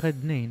ko? Kulay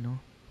red na eh, no?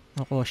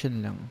 O caution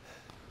lang.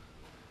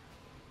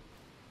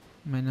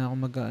 May na ako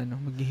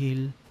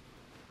mag-heal.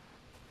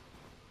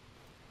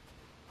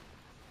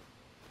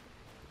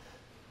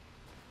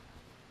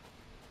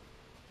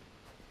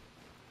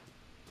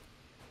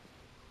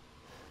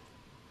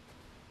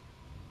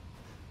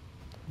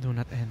 Do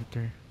not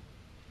enter.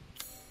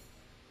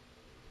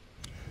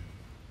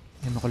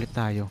 Yan, makulit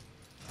tayo.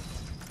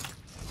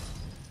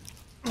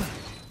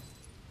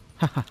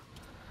 Haha.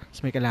 Mas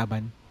may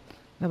kalaban.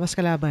 Labas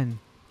kalaban.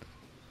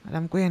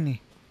 Alam ko yan eh.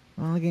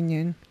 Mga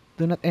ganyan.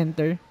 Do not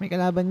enter. May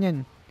kalaban yan.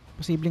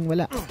 Posibleng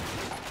wala.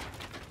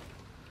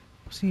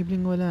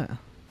 Posibleng wala.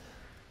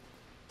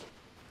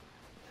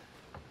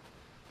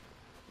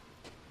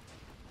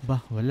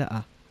 Bah, wala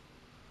ah.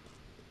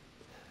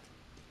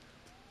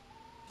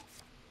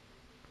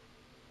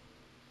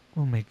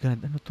 Oh my god,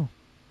 ano to?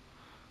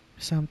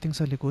 Something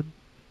sa likod.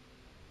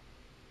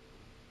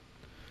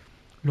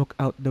 Look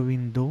out the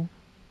window.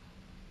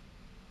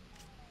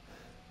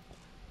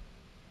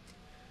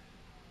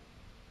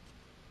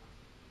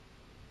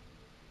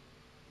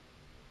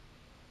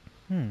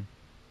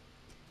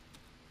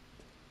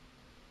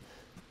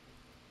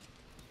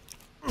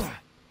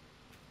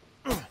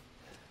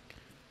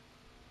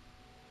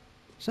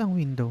 Saan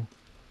window?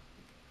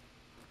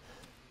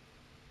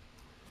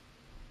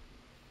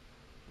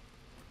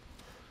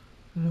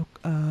 Look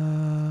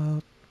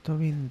out the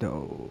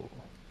window.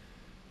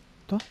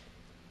 To?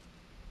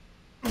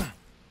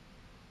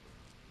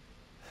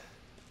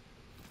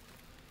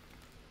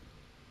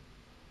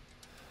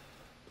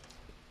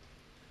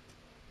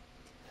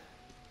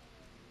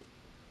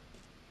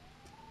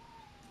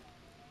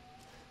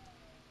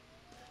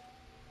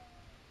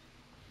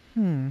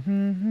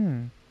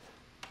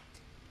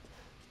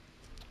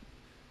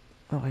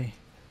 Okay.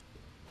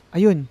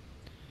 Ayun.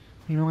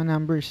 May mga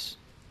numbers.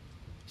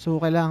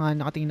 So, kailangan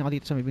nakatingin ako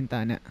dito sa may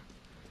bintana.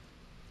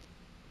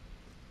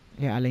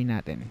 I-alay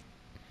natin.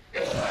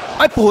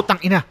 Ay, putang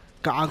ina!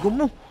 Kaago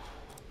mo!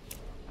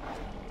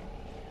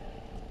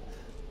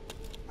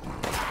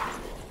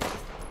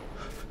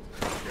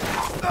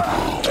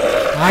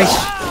 Nice!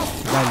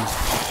 Gal.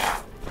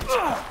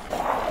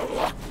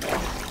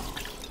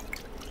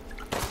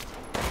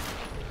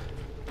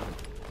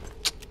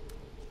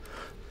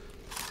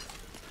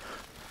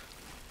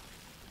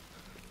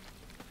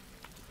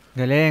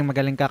 Galing,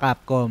 magaling ka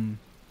Capcom.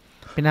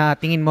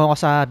 Pinatingin mo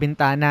ako sa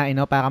bintana,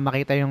 para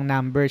makita yung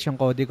numbers, yung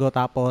kodigo,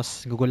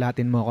 tapos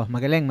gugulatin mo ako.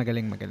 Magaling,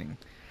 magaling, magaling.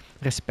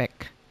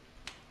 Respect.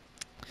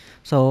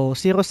 So,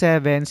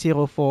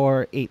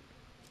 07048.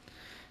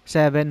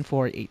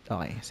 748.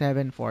 Okay,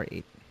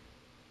 748.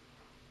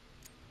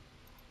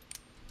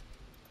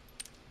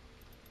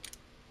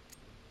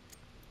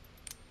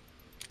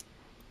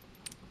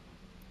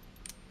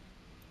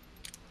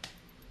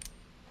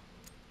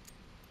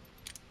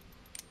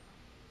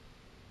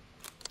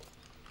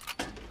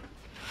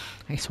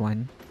 Nice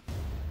one.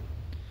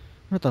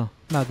 Ano to?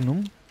 Magnum?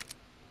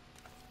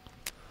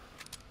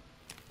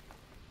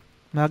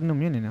 Magnum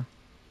yun no?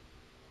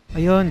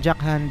 Ayun, jack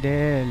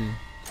handle.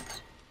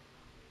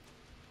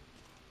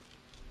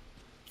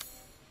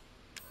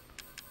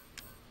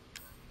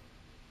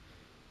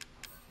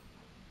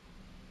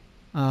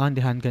 Hindi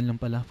handgun lang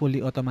pala.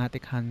 Fully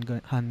automatic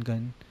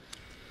handgun.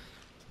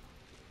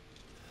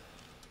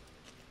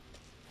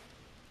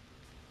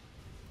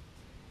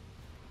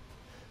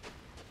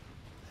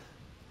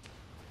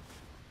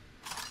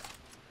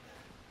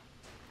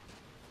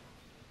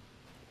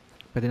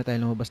 Pwede na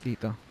tayo lumabas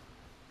dito.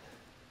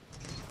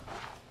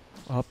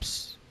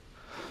 Oops.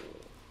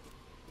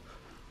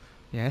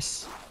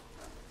 Yes.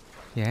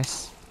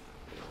 Yes.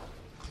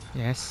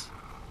 Yes.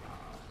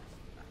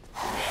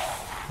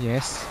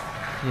 Yes.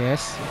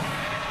 Yes.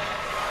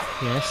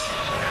 Yes.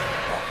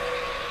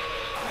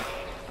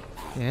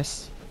 Yes.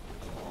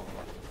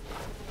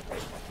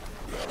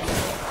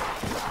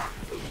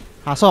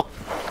 Pasok.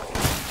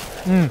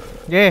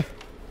 Yeah.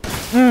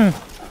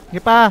 Sige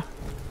pa.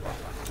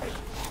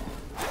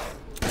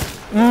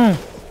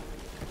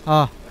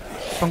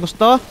 Pang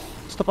gusto?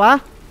 Gusto pa?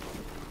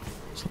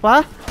 Gusto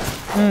pa?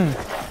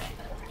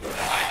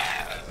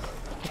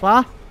 Gusto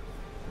pa?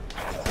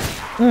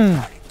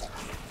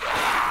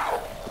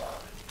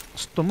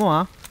 Gusto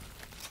mo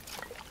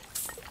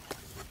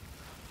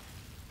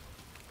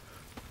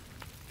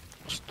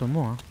Gusto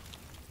mo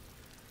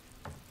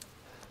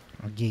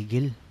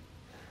Gigil.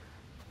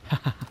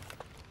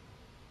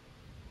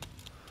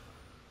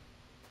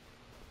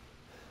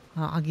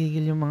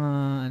 Nakakagigil yung mga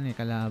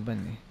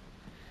kalaban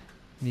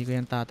Hindi ko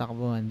yan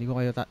tatakbuhan. Hindi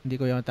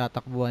ko yan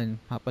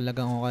tatakbuhan.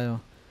 Hapalagang ko kayo.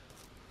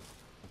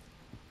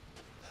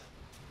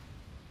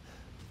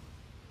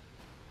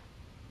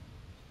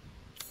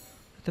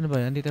 Ito na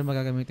ba yan? Hindi tayo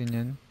magagamitin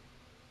yan.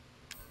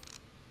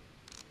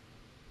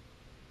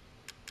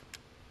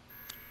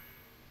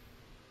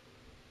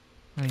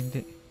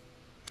 Hindi.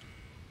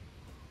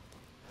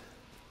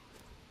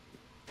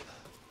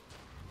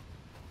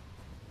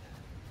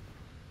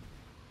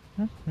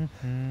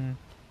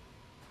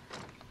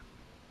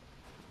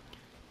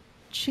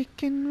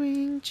 Chicken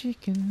wing,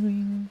 chicken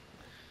wing.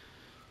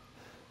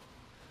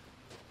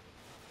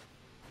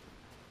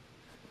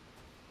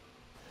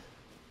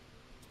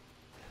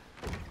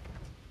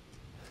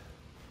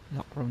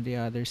 Lock from the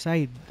other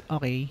side.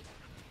 Okay.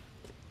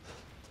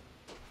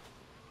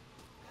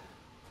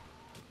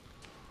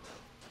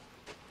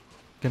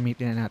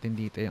 Gamitin na natin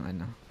dito yung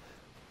ano.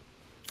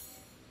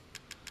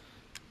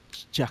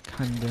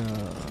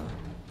 Jackhandle.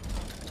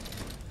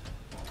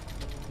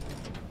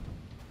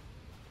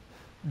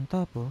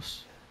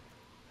 Tapos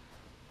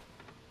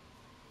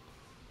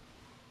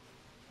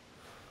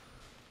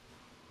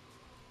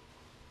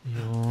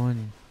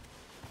yun.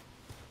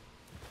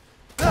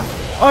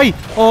 Oy!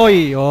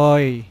 Oy!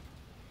 Oy!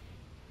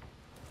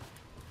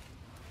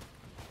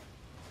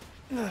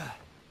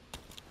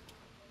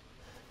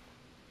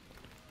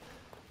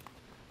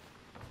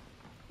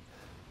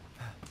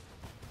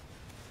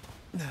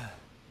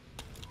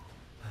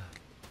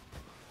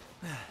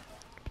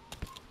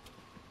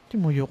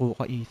 Timuyo ko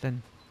ka,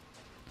 Ethan.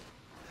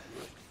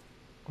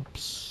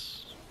 Oops.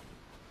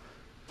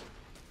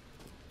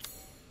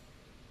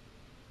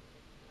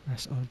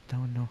 That's all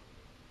down, no?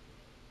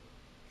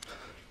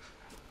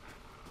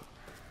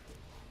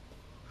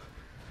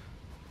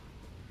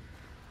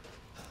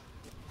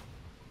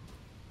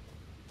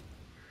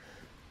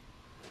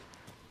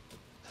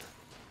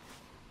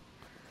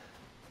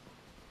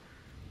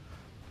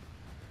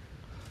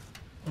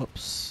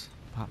 Oops.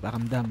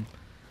 Paparamdam.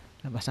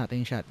 Labas natin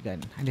yung shotgun.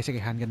 Hindi,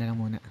 sige, handgun na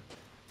lang muna.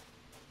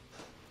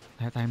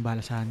 Kaya tayong bala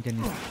sa handgun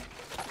eh.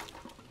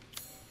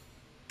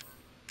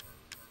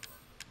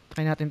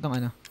 Try natin tong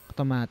ano,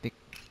 automatic.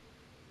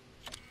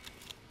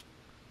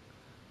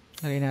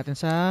 Lagay natin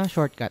sa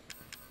shortcut.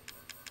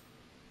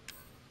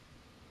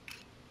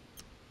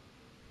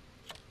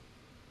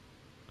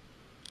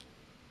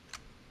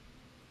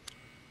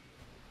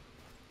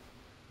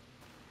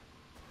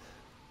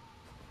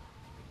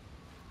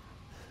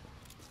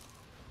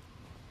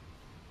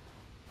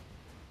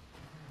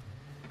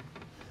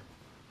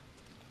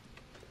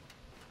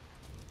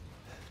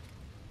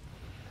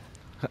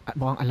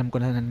 Mukhang alam ko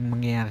na anong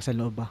mangyayari sa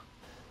loob ah.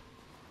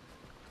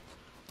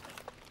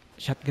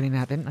 Shotgunin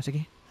natin. Ah,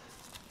 sige.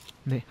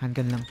 Hindi,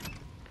 handgun lang.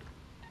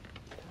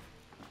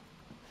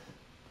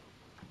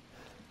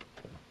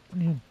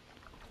 Ano yun?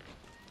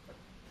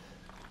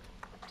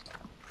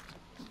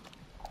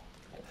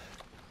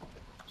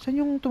 Saan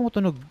yung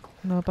tumutunog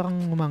na parang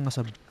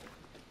umangasab?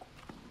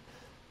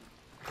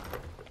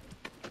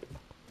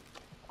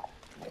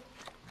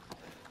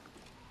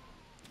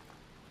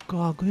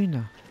 Gago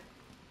yun ah.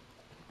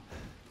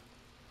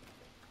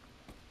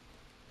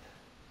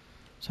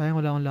 Sayang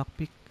wala akong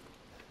lockpick.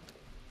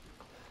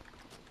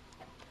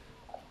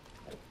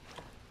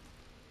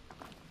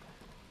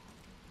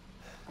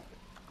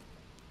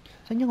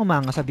 Saan yung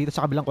umangasab? Dito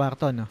sa kabilang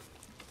kwarto, no?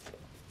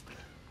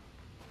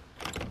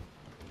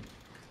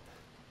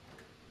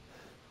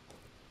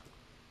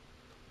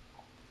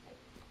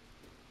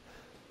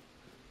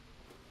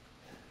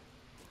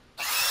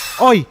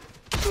 Oy!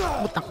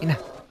 Putang ina.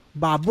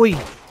 Baboy.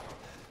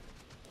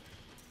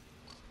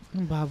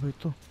 Anong baboy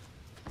to?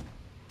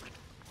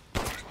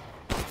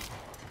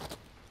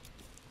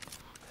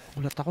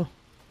 Ulat ako.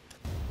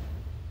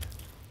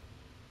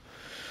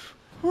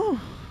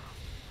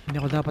 Hindi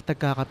ako dapat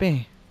nagkakape.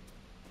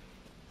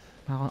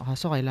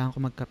 Kaso kailangan ko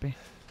magkape.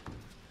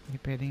 Hindi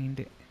pwedeng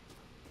hindi.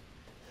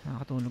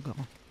 Nakakatulog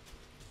ako.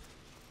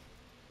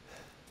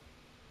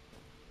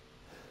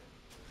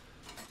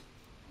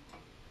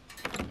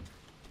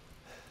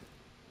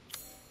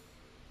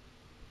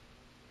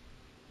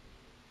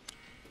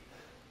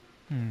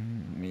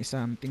 May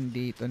something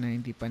dito na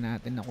hindi pa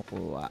natin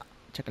nakukuha.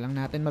 Check lang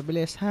natin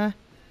mabilis ha.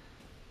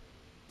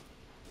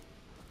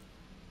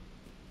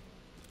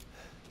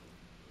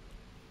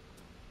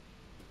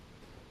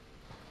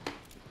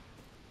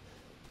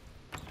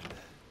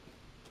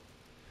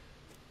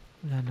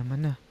 Wala naman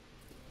na.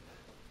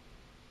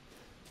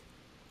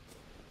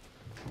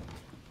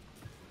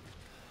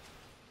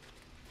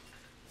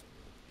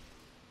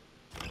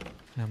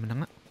 Wala naman na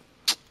nga.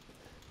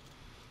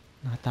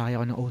 Nakatake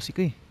ako ng OC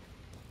ko eh.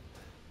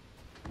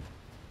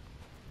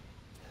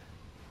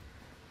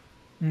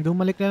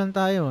 Dumalik na lang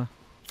tayo ah.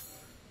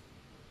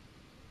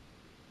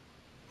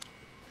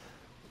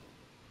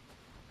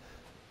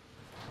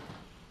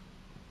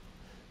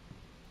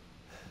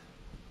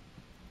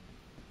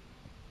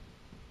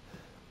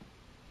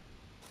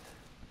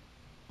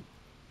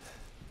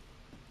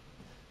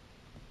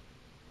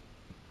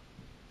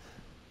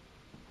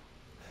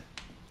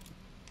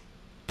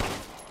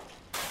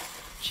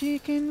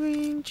 Chicken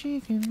wing,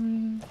 chicken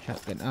wing.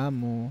 Shotgun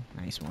ammo.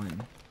 Nice one.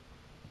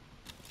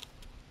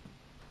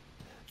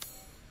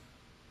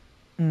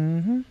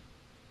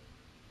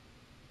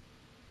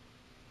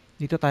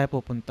 Dito tayo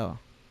pupunta.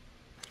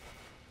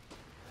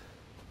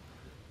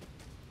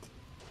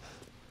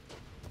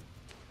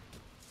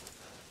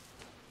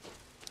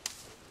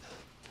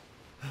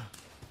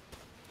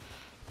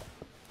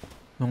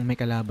 Nung may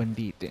kalaban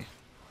dito eh.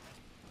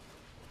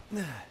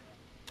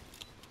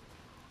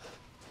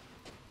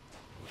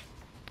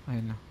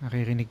 Ayun na,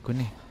 naririnig ko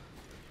na eh.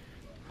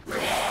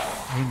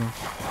 Ayun o.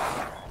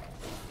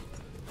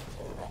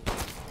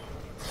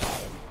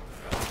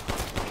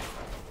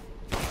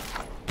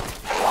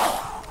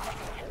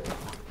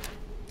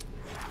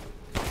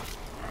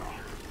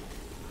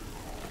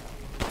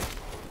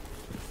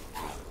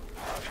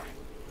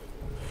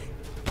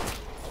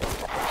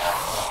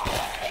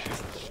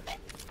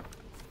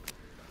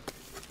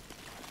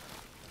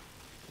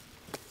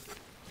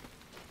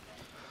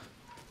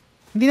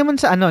 Hindi naman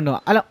sa ano,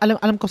 no.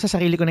 Alam ko sa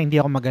sarili ko na hindi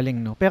ako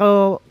magaling, no.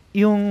 Pero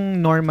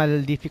yung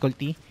normal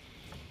difficulty,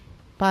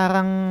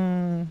 parang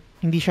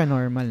hindi siya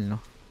normal, no.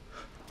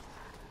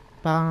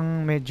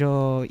 Parang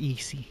medyo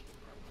easy.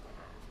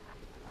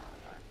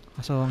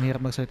 Kaso ang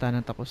hirap magsalita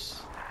ng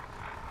tapos.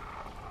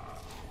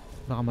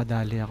 Baka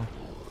madali ako.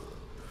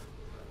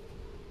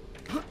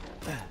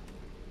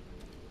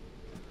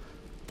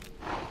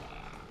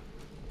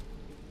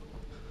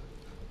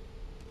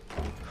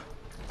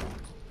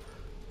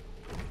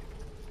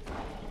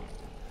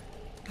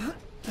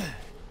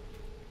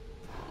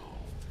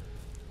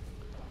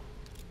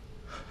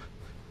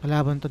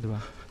 Palaban to, diba?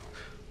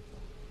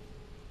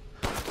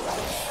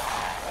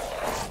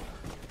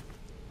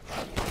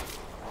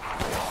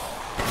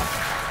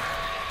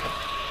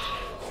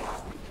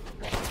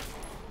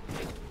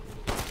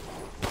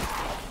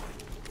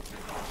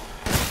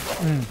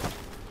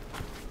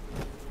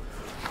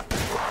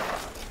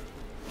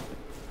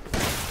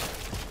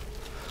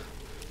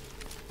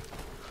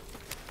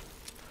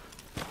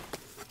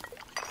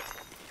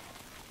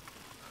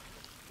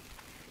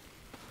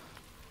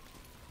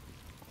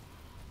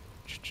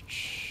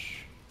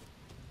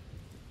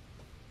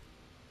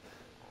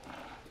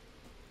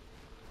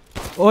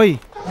 Oy!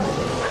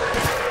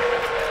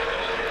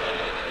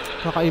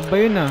 Kakaiba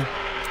yun ah.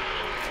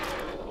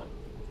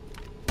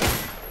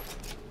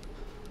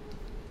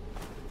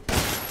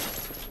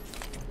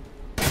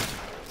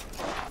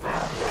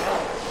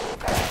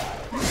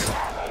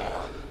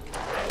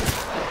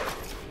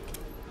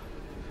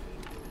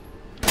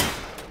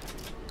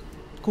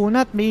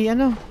 Kunat, may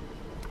ano.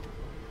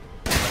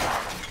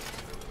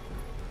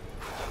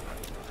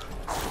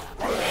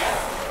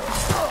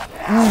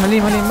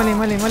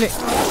 Mali.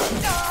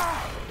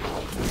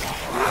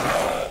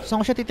 Saan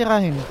ko siya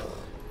titirahin?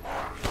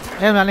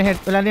 Ayan, wala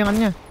na yung ano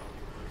niya.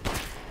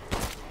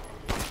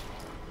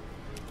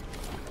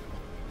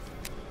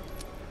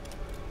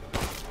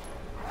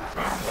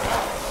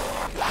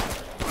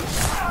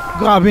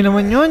 Grabe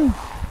naman yun.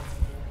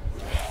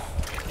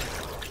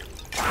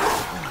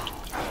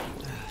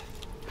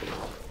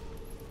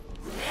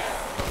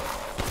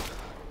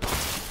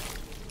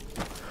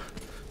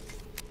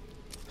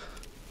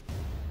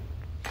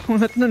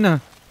 Kunat nun ah.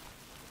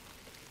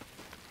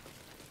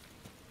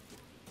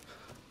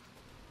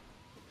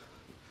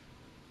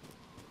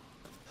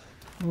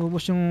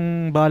 Ubus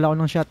yung bala ko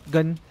ng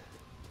shotgun.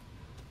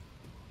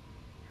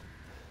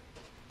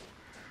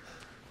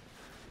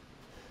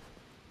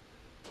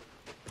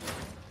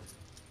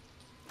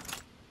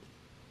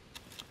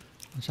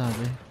 Ano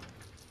sabi?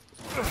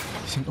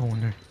 Missing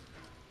owner.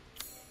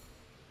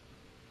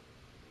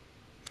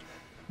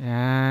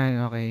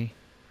 Yan, okay.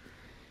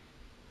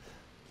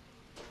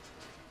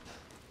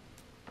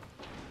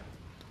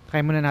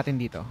 Try muna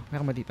natin dito.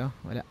 Meron ba dito?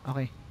 Wala.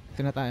 Okay.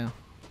 Ito na tayo.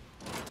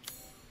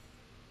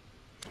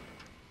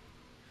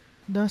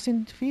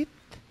 Doesn't fit.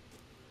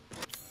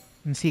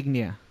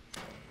 Insignia.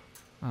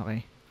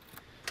 Okay.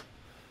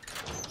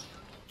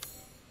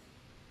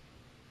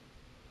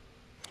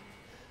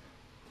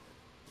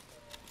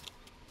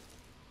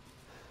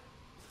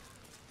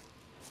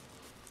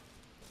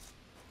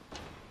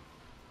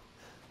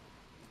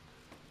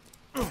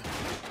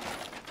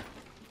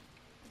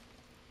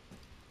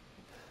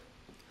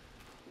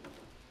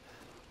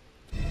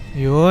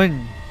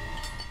 Yun.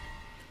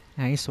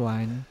 Nice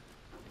one.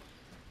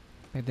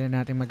 Pwede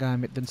na natin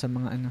magamit dun sa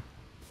mga ano.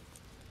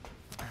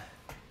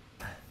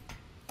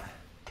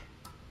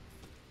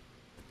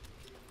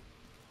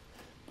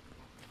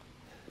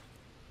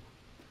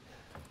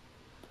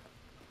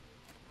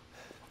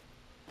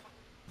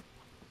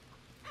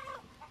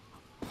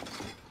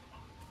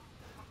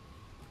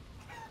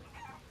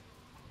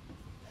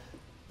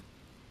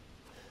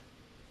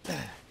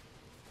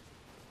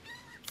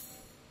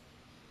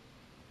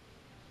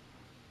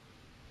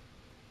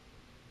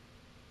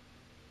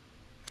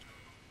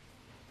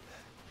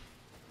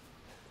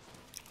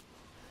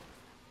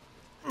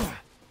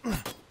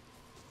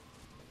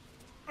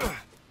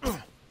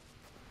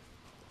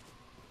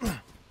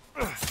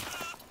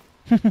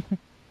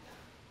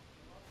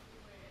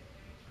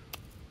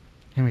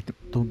 Ay, may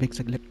tubig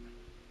saglit.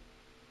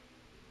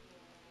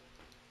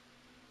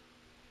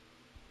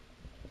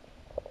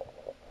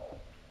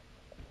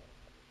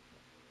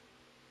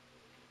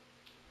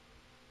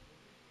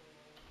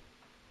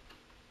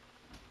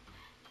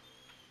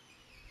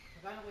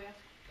 Magkano kuya?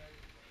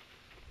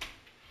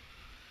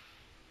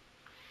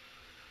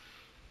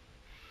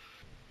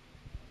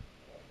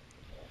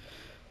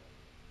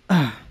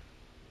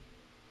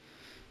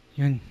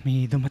 Yun,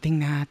 may dumating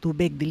na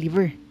tubig,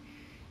 deliver.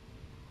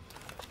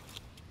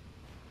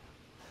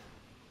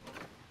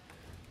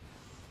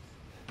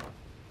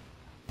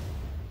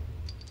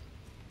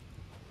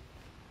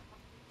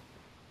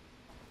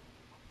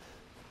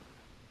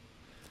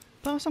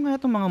 Saan kaya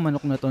itong mga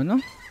manok na to, no?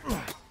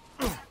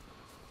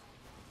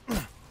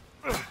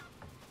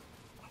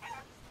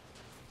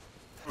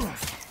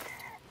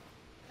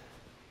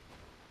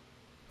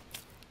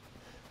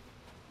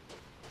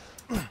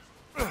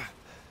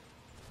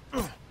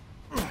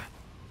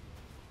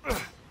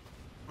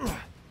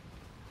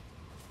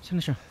 Saan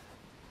na siya?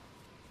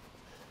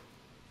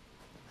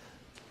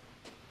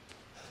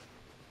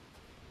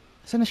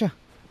 Saan na siya?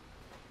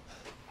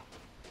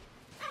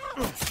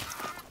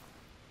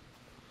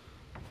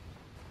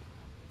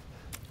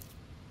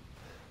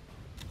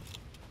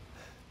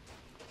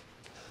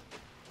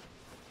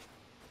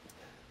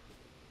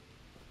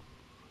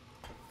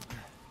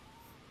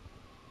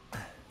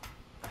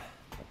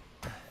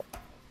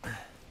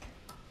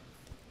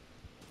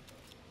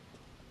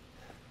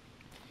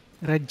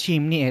 Red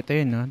chimney, ito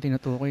yun, no?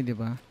 Tinutukoy, di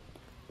ba?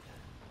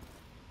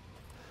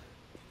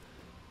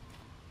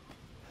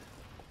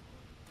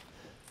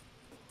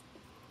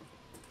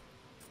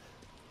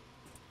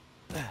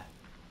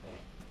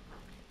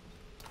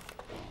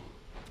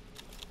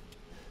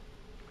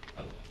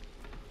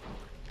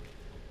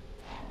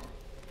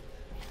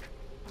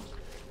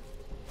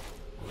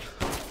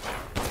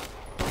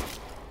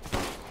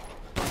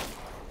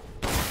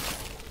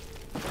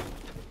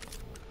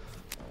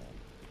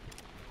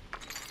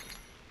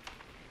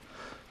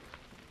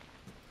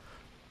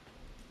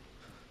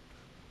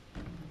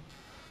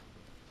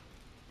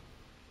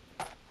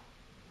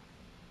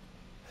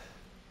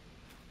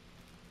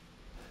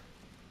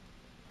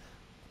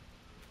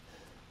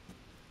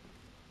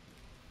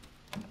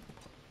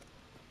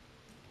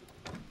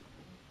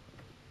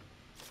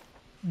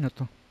 Ano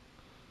to?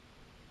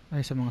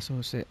 Ay, sa mga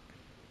susi.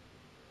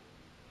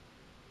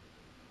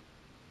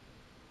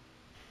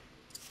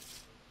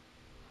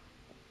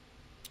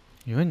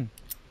 Yun.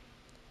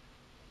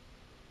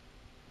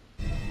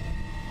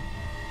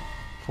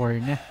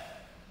 4 na.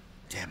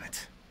 Damn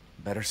it.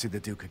 Better see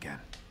the Duke again.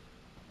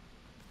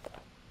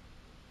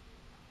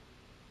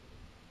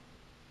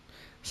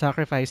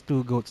 Sacrifice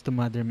 2 goats to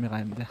Mother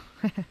Miranda.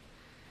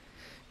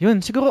 Yun,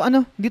 siguro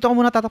dito ko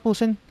muna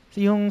tatapusin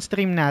yung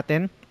stream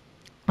natin.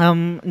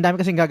 Ang dami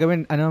kasing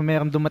gagawin.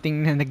 Meron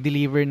dumating na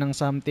nag-deliver ng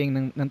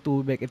something, ng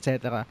tubig,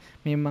 etc.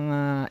 May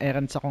mga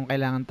errands akong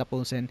kailangan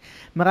tapusin.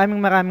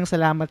 Maraming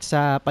salamat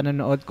sa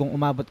panonood. Kung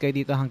umabot kayo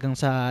dito hanggang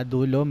sa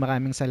dulo,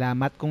 maraming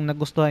salamat. Kung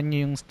nagustuhan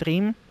nyo yung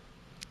stream,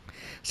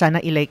 sana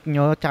i-like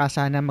nyo, tsaka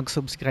sana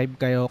mag-subscribe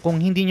kayo. Kung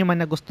hindi nyo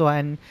man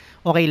nagustuhan,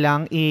 okay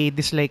lang,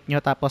 i-dislike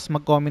nyo, tapos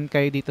mag-comment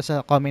kayo dito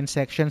sa comment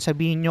section.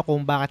 Sabihin nyo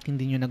kung bakit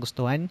hindi nyo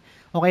nagustuhan.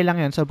 Okay lang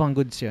yun, sobrang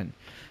goods yun.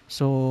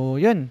 So,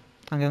 yun.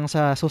 Hanggang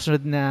sa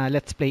susunod na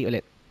Let's Play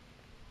ulit.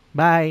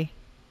 Bye!